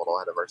getting a little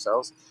ahead of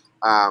ourselves.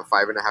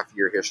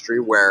 5.5-year history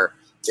where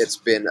it's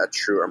been a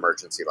true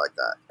emergency like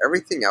that.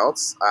 Everything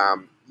else,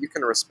 you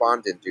can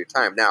respond in due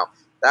time. Now,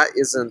 that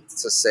isn't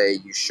to say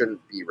you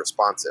shouldn't be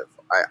responsive.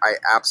 I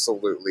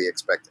absolutely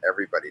expect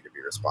everybody to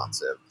be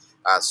responsive.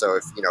 So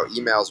if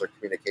emails or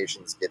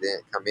communications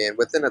come in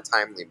within a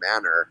timely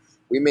manner,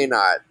 we may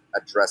not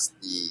address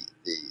the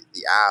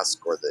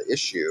ask or the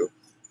issue,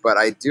 but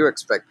I do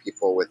expect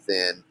people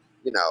within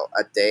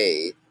a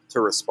day to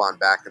respond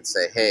back and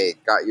say, "Hey,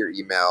 got your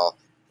email.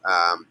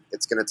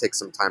 It's going to take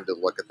some time to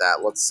look at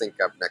that. Let's sync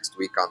up next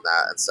week on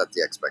that and set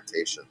the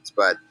expectations."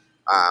 But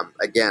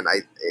again,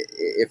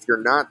 if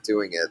you're not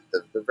doing it,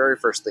 the very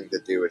first thing to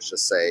do is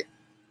just say,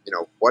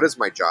 what is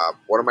my job?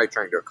 What am I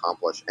trying to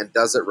accomplish? And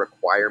does it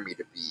require me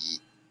to be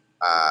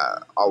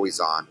always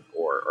on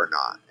or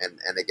not?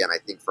 And again, I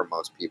think for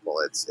most people,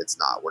 it's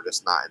not. We're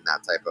just not in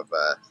that type of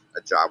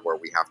a job where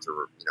we have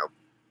to,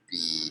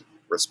 be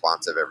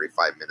responsive every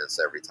 5 minutes,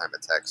 every time a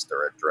text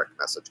or a direct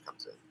message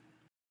comes in.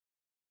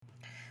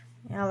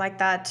 Yeah, I like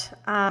that.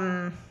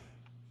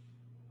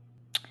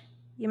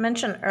 You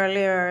mentioned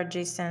earlier,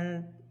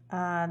 Jason,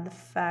 the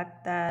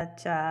fact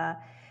that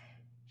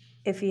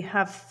if you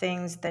have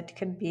things that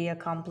could be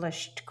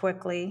accomplished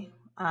quickly,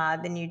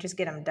 then you just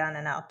get them done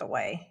and out the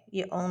way.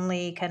 You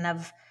only kind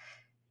of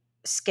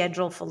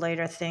schedule for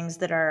later things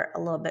that are a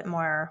little bit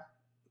more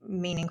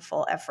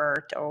meaningful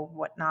effort or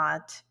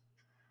whatnot.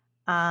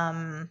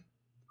 Um,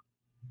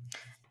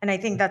 and I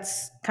think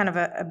that's kind of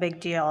a big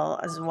deal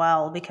as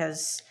well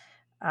because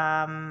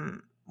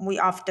we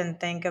often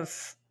think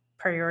of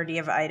priority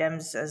of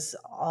items as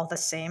all the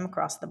same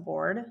across the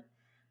board.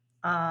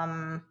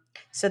 Um,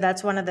 so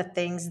that's one of the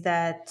things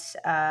that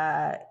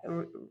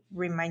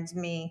reminds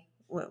me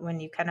when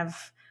you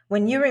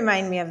when you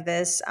remind me of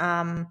this.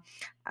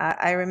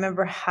 I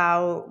remember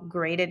how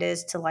great it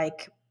is to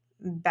like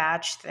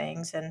batch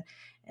things and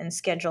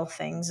schedule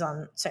things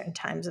on certain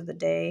times of the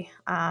day.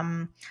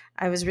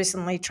 I was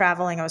recently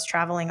traveling. I was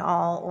traveling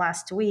all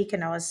last week,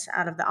 and I was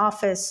out of the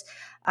office.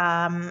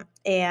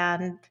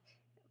 And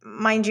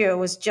mind you, it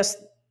was just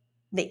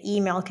the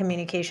email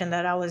communication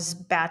that I was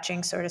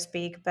batching, so to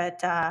speak.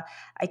 But I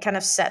kind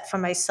of set for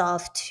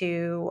myself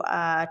to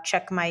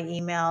check my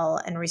email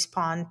and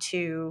respond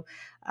to,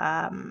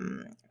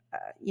 um, uh,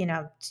 you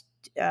know,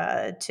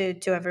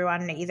 to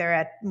everyone either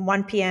at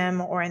 1 p.m.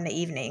 or in the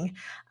evening.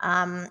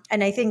 And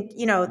I think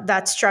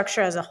that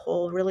structure as a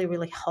whole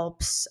really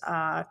helps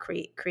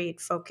create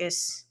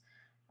focus,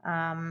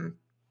 um,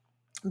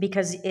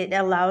 because it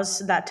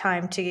allows that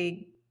time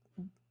to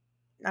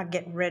not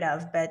get rid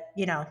of, but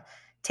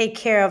take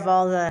care of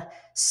all the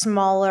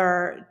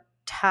smaller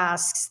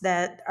tasks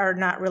that are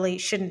not really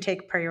shouldn't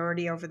take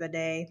priority over the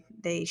day.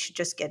 They should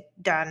just get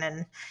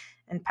done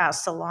and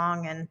passed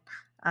along. And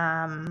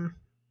um,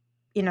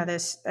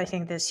 there's I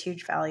think there's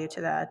huge value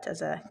to that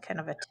as a kind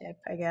of a tip,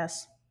 I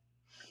guess.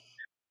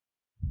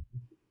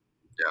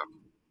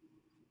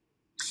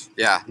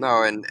 Yeah,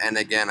 no, and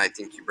again, I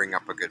think you bring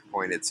up a good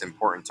point. It's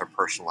important to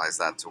personalize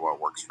that to what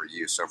works for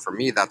you. So for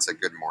me, that's a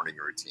good morning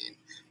routine.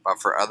 But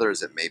for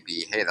others, it may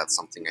be, hey, that's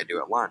something I do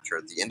at lunch or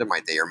at the end of my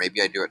day, or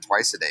maybe I do it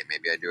twice a day.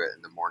 Maybe I do it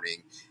in the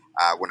morning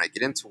when I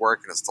get into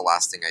work, and it's the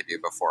last thing I do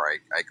before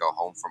I go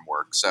home from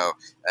work. So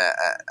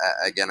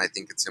again, I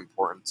think it's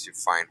important to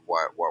find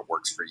what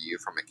works for you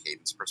from a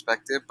cadence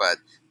perspective, but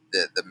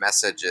the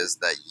message is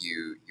that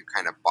you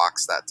kind of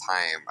box that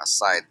time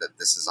aside, that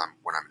this is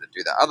when I'm going to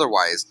do that.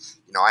 Otherwise,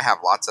 I have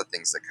lots of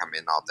things that come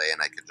in all day and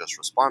I could just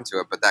respond to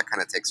it, but that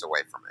kind of takes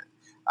away from it.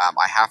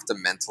 I have to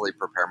mentally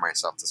prepare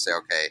myself to say,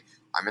 okay,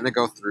 I'm going to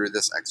go through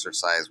this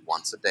exercise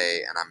once a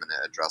day and I'm going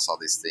to address all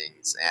these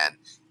things. And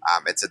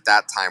it's at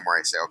that time where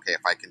I say, okay,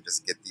 if I can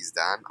just get these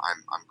done,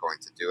 I'm going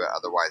to do it.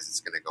 Otherwise,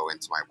 it's going to go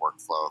into my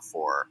workflow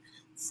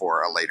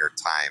for a later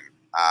time.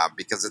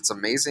 Because it's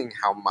amazing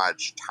how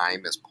much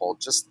time is pulled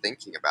just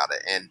thinking about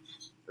it. And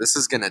this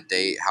is going to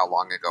date how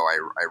long ago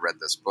I read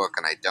this book,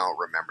 and I don't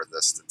remember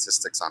the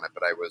statistics on it,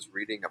 but I was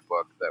reading a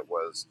book that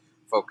was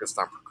focused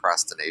on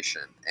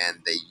procrastination, and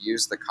they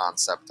used the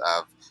concept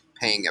of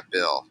paying a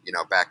bill.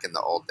 Back in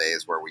the old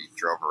days where we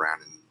drove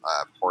around in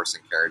horse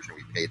and carriage and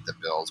we paid the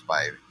bills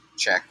by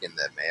check in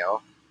the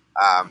mail.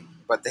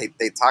 But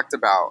they talked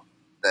about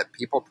that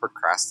people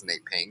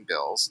procrastinate paying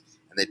bills,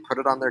 and they'd put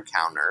it on their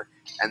counter,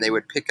 and they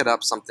would pick it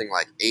up something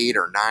like 8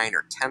 or 9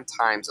 or 10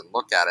 times and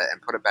look at it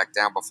and put it back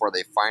down before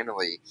they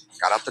finally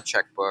got out the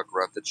checkbook,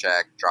 wrote the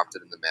check, dropped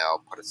it in the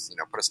mail, put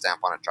a stamp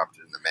on it, dropped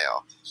it in the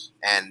mail,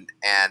 and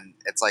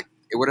it's like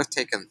it would have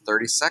taken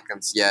 30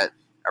 seconds, yet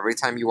every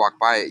time you walk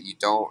by it, you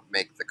don't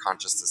make the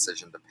conscious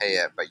decision to pay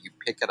it, but you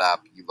pick it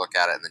up, you look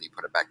at it, and then you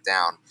put it back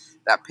down.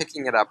 That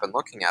picking it up and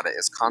looking at it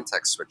is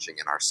context switching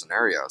in our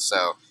scenario.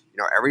 So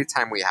every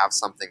time we have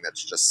something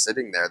that's just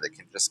sitting there that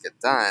can just get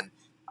done,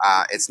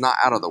 it's not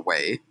out of the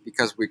way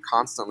because we're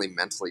constantly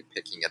mentally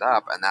picking it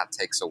up, and that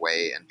takes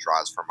away and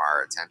draws from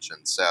our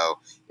attention. So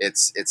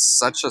it's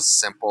such a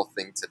simple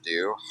thing to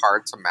do,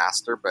 hard to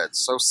master, but it's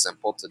so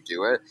simple to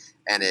do it,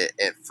 and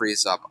it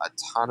frees up a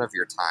ton of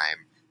your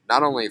time,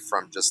 not only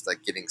from just the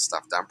getting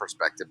stuff done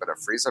perspective, but it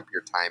frees up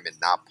your time in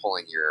not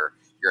pulling your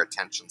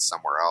attention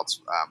somewhere else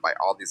by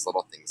all these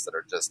little things that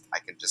are just I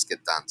can just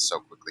get done so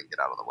quickly and get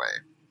out of the way.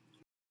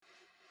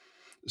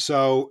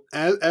 So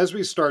as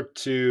we start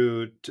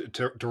to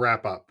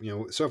wrap up,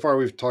 so far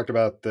we've talked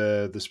about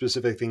the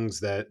specific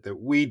things that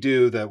we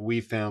do that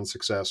we found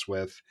success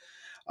with.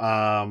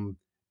 Um,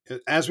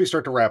 as we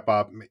start to wrap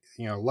up,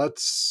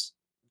 let's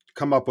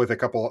come up with a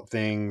couple of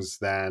things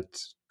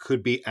that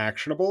could be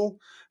actionable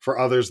for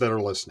others that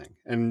are listening.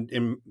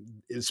 And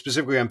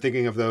specifically, I'm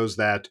thinking of those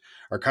that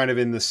are kind of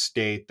in the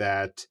state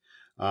that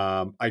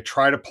I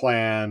try to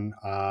plan,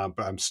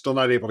 but I'm still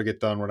not able to get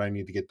done what I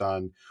need to get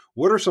done.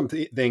 What are some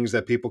things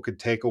that people could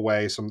take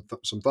away? Some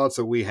thoughts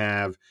that we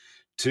have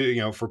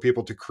to for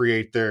people to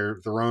create their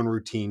own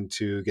routine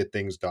to get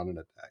things done in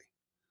a day.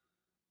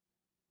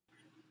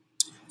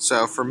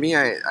 So for me,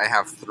 I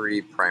have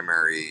three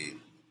primary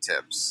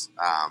tips,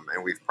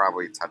 and we've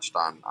probably touched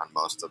on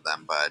most of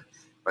them. But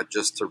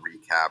just to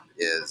recap,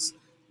 is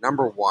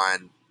number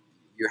one,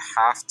 you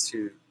have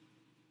to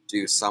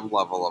do some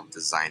level of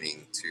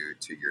designing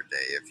to your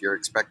day. If you're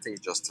expecting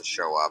just to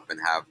show up and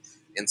have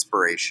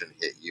inspiration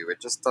hit you, it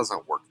just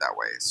doesn't work that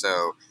way.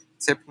 So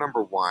tip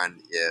number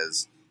one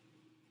is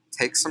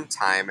take some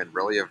time and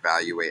really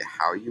evaluate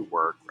how you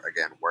work,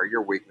 again, where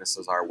your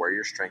weaknesses are, where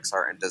your strengths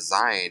are, and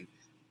design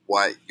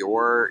what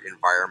your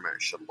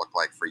environment should look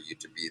like for you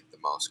to be the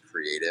most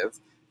creative.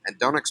 And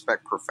don't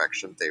expect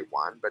perfection day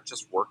one, but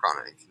just work on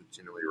it and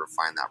continually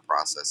refine that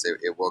process.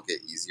 It will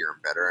get easier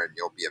and better, and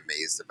you'll be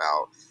amazed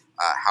about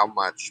how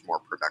much more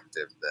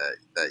productive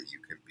that you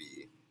can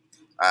be.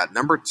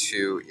 Number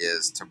two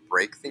is to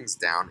break things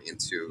down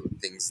into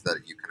things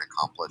that you can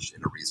accomplish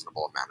in a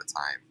reasonable amount of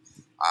time.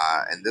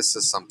 And this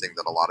is something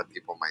that a lot of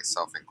people,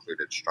 myself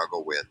included,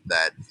 struggle with.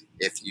 That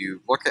if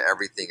you look at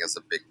everything as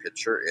a big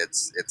picture,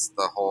 it's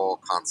the whole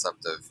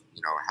concept of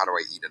how do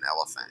I eat an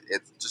elephant?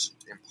 It's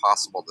just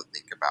impossible to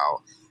think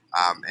about,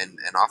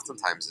 and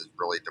oftentimes it's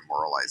really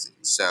demoralizing.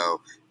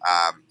 So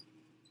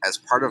as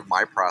part of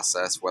my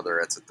process, whether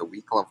it's at the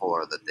week level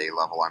or the day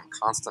level, I'm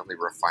constantly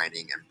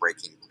refining and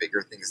breaking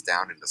bigger things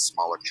down into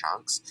smaller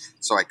chunks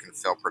so I can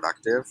feel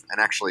productive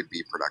and actually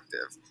be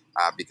productive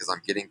because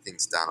I'm getting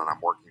things done and I'm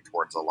working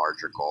towards a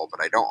larger goal. But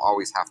I don't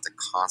always have to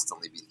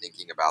constantly be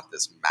thinking about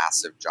this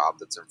massive job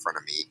that's in front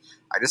of me.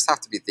 I just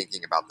have to be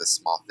thinking about this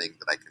small thing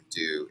that I can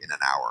do in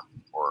an hour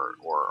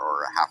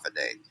or a half a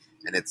day.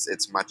 And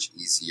it's much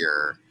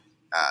easier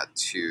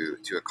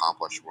to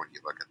accomplish when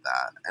you look at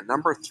that. And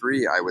number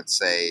three, I would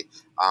say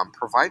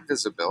provide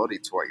visibility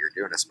to what you're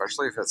doing,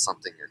 especially if it's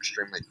something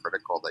extremely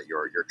critical that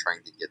you're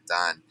trying to get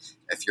done.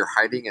 If you're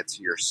hiding it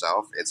to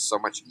yourself, it's so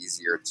much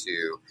easier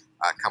to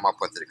come up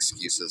with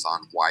excuses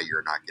on why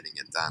you're not getting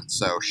it done.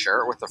 So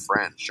share it with a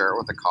friend, share it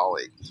with a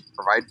colleague,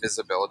 provide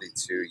visibility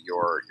to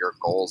your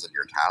goals and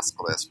your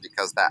task list,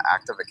 because that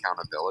active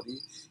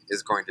accountability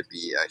is going to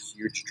be a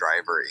huge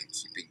driver in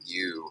keeping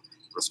you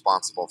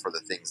responsible for the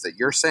things that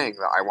you're saying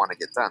that I want to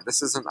get done.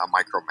 This isn't a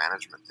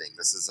micromanagement thing.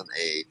 This isn't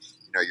a,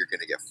 you're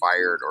going to get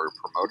fired or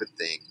promoted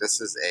thing.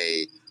 This is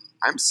a,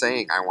 I'm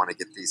saying I want to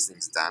get these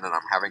things done and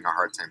I'm having a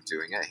hard time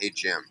doing it. Hey,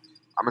 Jim,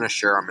 I'm going to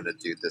share, I'm going to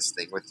do this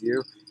thing with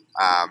you.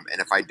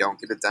 And if I don't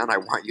get it done, I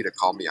want you to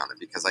call me on it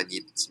because I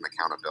need some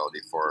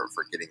accountability for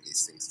getting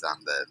these things done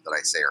that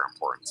I say are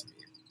important to me.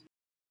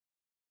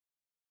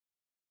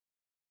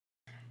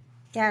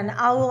 Yeah, and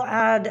I will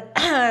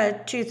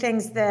add two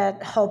things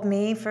that help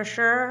me for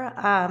sure.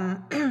 I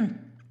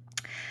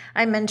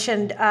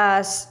mentioned,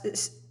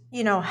 having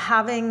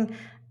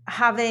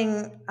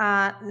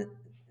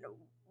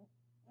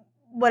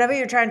whatever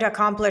you're trying to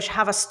accomplish,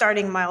 have a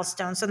starting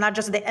milestone. So not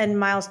just the end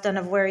milestone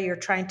of where you're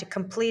trying to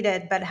complete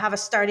it, but have a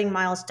starting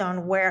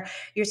milestone where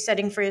you're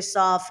setting for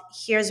yourself,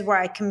 here's where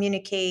I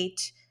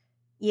communicate,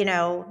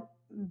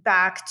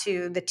 back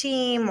to the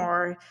team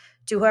or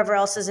to whoever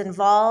else is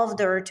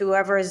involved or to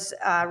whoever is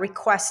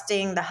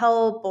requesting the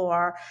help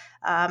or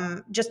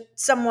just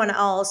someone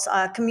else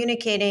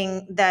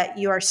communicating that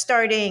you are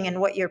starting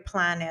and what your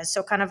plan is.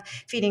 So kind of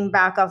feeding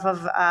back off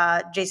of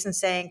Jason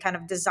saying kind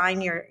of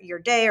design your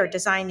day or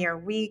design your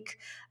week.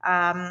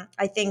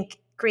 I think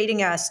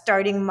creating a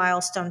starting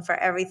milestone for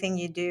everything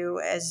you do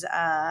is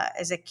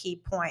a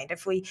key point.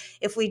 If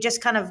we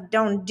just kind of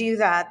don't do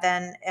that,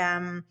 then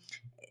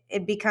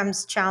it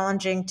becomes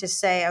challenging to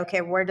say, okay,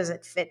 where does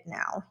it fit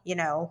now?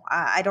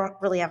 I don't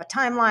really have a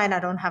timeline. I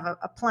don't have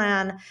a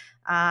plan.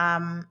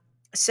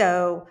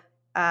 So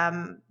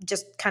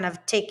just kind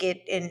of take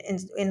it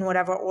in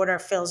whatever order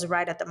feels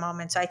right at the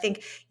moment. So I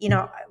think,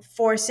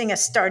 forcing a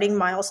starting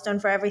milestone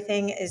for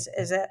everything is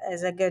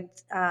a good,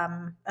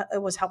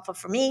 it was helpful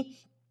for me.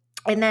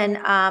 And then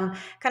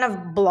kind of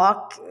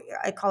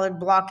I call it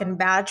block and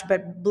batch,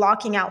 but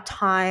blocking out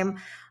time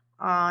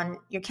on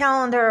your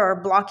calendar or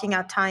blocking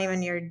out time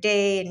in your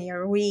day and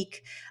your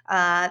week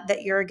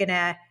that you're going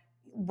to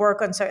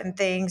work on certain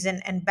things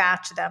and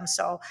batch them.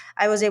 So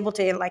I was able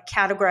to like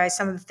categorize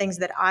some of the things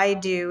that I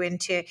do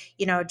into,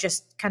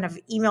 just kind of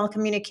email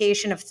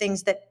communication of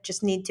things that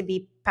just need to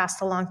be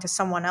passed along to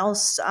someone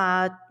else,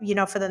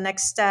 for the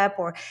next step,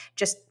 or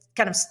just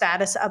kind of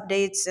status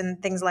updates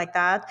and things like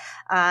that.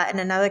 And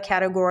another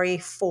category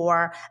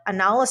for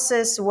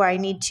analysis, where I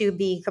need to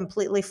be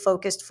completely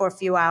focused for a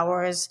few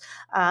hours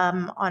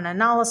on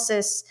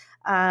analysis.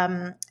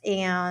 And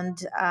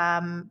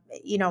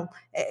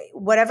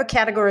whatever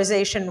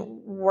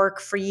categorization work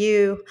for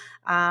you.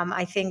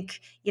 I think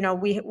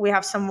we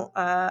have some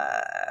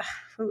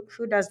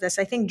who does this.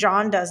 I think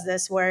John does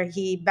this, where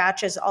he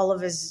batches all of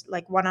his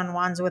like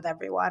one-on-ones with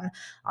everyone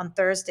on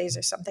Thursdays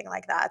or something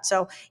like that.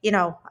 So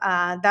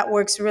that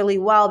works really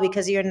well,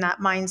 because you're in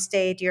that mind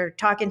state, you're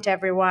talking to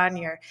everyone,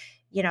 you're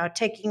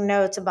taking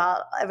notes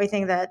about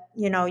everything that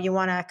you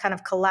want to kind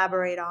of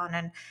collaborate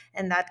on.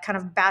 And that kind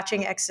of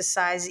batching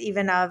exercise,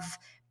 even of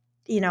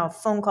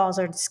phone calls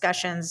or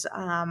discussions,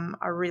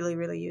 are really,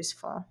 really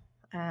useful.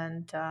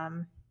 And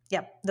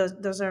yeah,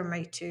 those are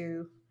my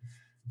two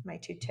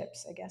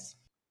tips, I guess.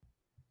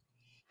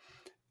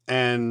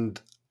 And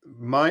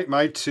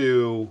my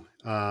two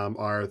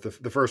are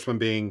the first one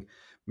being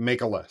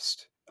make a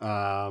list.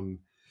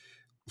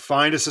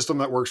 Find a system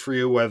that works for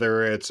you,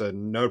 whether it's a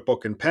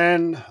notebook and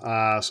pen,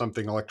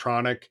 something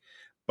electronic,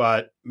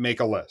 but make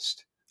a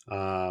list.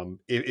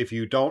 If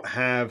you don't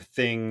have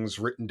things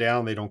written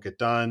down, they don't get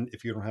done.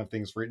 If you don't have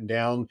things written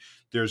down,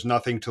 there's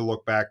nothing to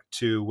look back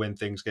to when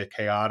things get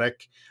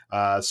chaotic.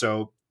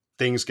 So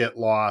things get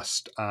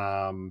lost.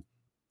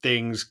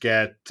 Things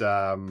get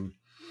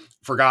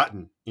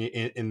forgotten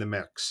in the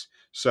mix.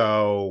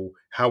 So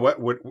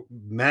what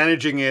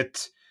managing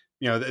it,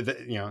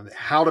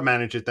 how to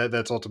manage it,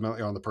 that's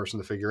ultimately on the person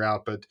to figure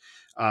out. But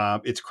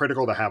it's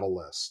critical to have a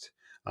list.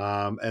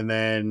 And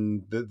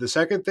then the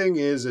second thing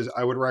is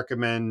I would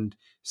recommend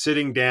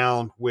sitting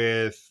down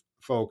with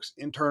folks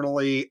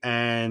internally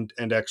and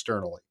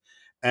externally,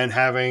 and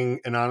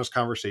having an honest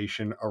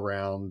conversation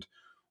around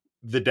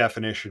the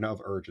definition of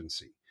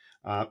urgency.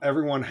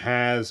 Everyone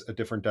has a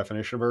different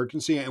definition of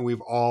urgency, and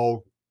we've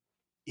all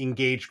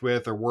engaged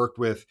with or worked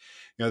with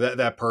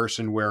that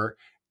person where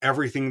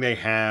everything they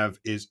have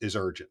is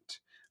urgent.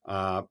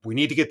 We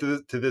need to get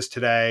to this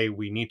today.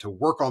 We need to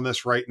work on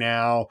this right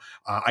now.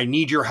 I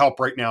need your help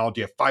right now.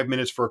 Do you have 5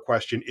 minutes for a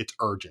question? It's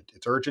urgent.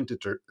 It's urgent.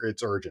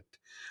 It's urgent.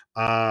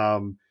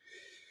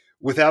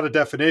 Without a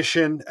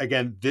definition,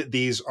 again,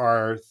 these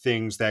are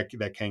things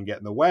that can get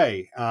in the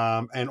way.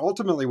 And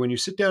ultimately, when you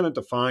sit down and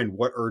define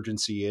what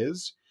urgency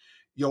is,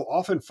 you'll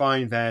often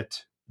find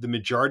that the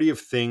majority of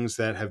things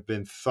that have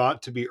been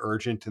thought to be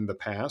urgent in the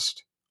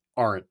past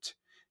aren't.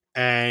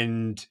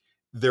 And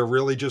they're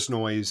really just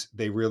noise.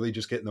 They really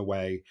just get in the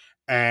way.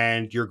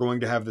 And you're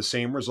going to have the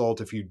same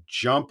result if you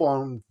jump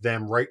on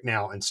them right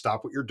now and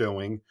stop what you're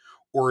doing,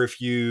 or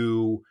if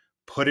you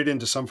put it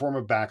into some form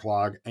of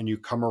backlog and you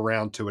come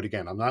around to it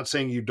again. I'm not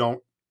saying you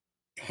don't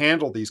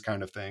handle these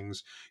kind of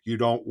things, you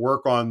don't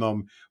work on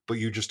them, but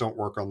you just don't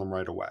work on them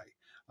right away.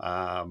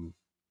 Um,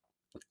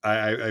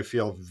 I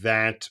feel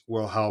that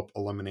will help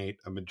eliminate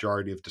a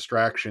majority of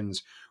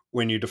distractions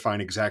when you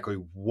define exactly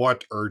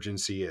what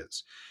urgency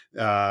is.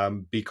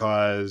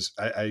 Because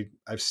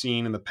I've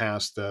seen in the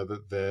past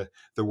the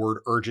word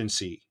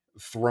urgency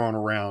thrown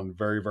around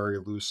very, very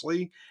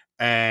loosely,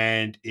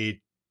 and it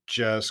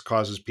just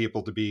causes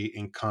people to be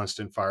in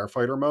constant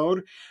firefighter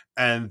mode,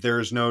 and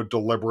there's no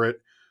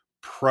deliberate,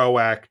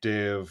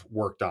 proactive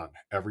work done.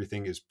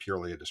 Everything is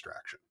purely a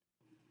distraction.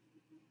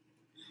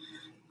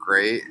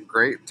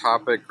 Great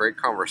topic, great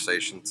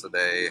conversation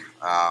today.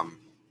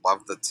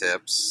 Love the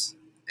tips,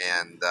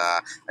 and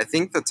I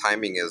think the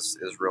timing is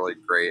really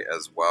great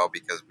as well,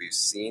 because we've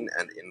seen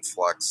an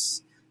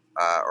influx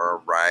or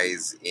a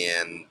rise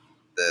in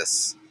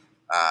this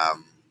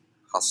um,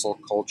 hustle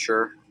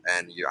culture,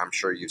 and I'm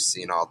sure you've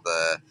seen all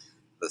the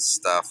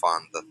stuff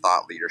on the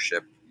thought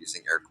leadership,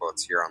 using air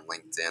quotes here, on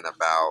LinkedIn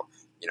about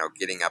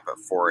getting up at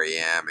 4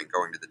 a.m. and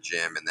going to the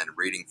gym, and then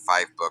reading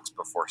 5 books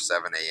before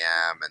 7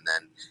 a.m. and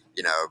then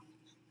you know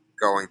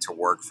going to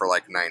work for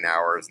like 9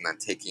 hours and then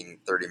taking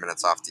 30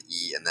 minutes off to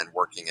eat and then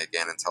working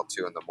again until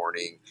 2 in the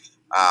morning.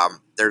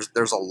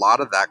 There's a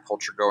lot of that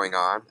culture going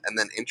on, and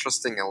then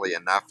interestingly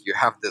enough, you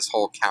have this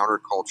whole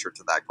counterculture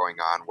to that going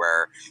on,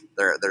 where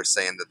they're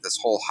saying that this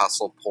whole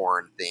hustle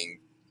porn thing,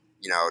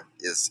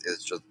 is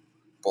just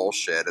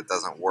bullshit. It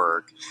doesn't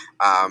work.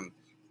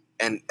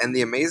 And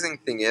the amazing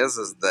thing is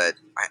that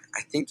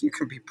I think you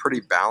can be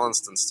pretty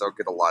balanced and still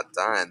get a lot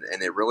done.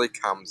 And it really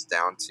comes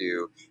down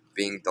to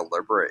being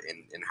deliberate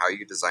in how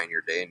you design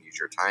your day and use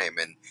your time.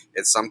 And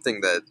it's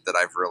something that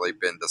I've really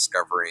been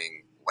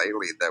discovering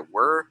lately, that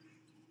we're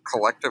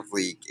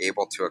collectively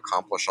able to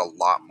accomplish a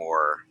lot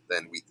more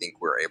than we think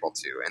we're able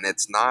to. And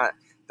it's not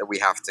that we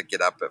have to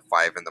get up at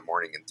 5 in the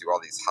morning and do all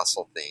these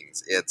hustle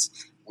things.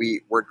 It's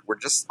we're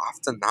just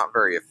often not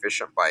very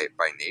efficient by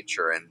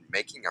nature, and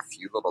making a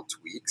few little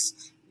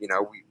tweaks,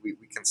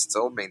 we can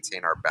still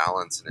maintain our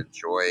balance and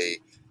enjoy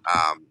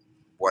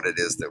what it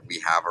is that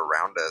we have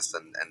around us,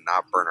 and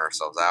not burn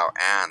ourselves out,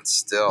 and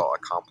still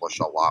accomplish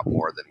a lot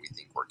more than we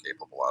think we're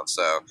capable of.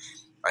 So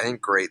I think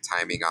great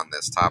timing on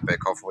this topic.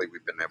 Hopefully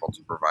we've been able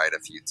to provide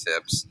a few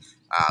tips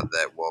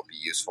that will be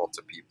useful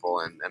to people,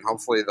 and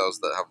hopefully those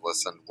that have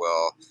listened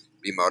will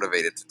be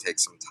motivated to take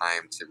some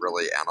time to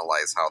really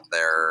analyze how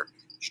they're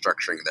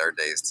structuring their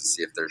days, to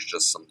see if there's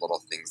just some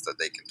little things that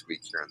they can tweak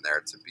here and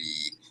there to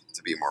be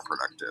more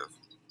productive.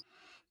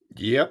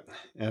 Yep,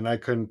 and I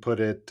couldn't put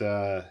it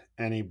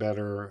any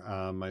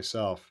better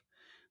myself.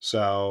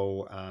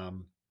 So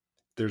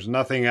there's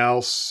nothing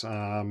else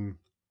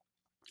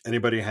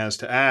anybody has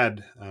to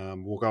add.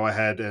 We'll go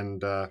ahead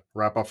and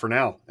wrap up for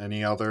now.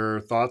 Any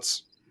other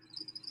thoughts?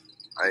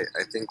 I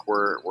think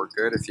we're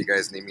good. If you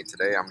guys need me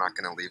today, I'm not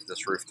going to leave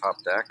this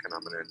rooftop deck, and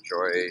I'm going to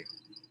enjoy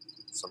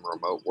some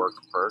remote work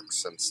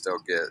perks and still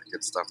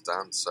get stuff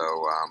done. So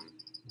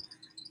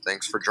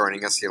thanks for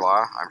joining us,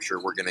 Hila. I'm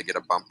sure we're going to get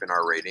a bump in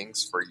our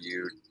ratings for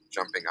you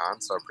jumping on,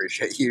 so I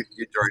appreciate you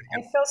joining.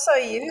 I feel so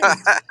used.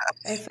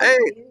 Hey,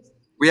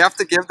 we have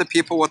to give the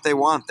people what they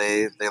want.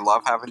 They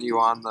love having you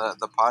on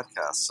the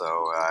podcast, so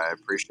I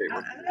appreciate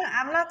it.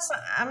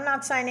 I'm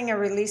not signing a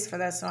release for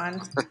this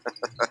one.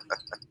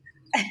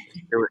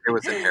 It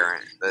was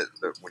inherent that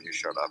when you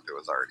showed up, it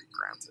was already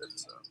granted.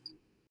 So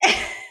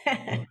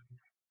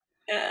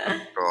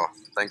cool.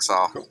 Thanks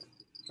all. Cool.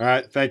 All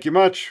right. Thank you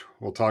much.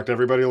 We'll talk to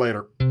everybody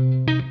later.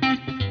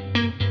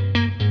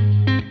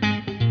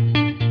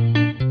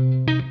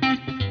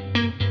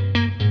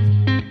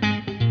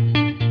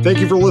 Thank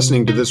you for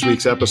listening to this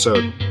week's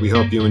episode. We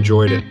hope you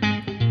enjoyed it.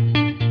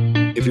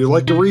 If you'd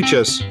like to reach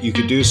us, you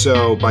could do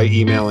so by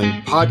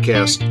emailing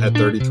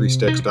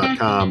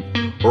podcast@33sticks.com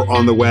or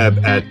on the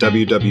web at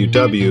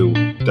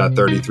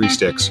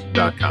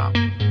www.33sticks.com.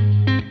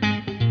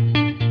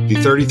 The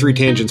 33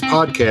 Tangents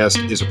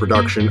podcast is a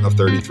production of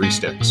 33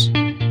 Sticks.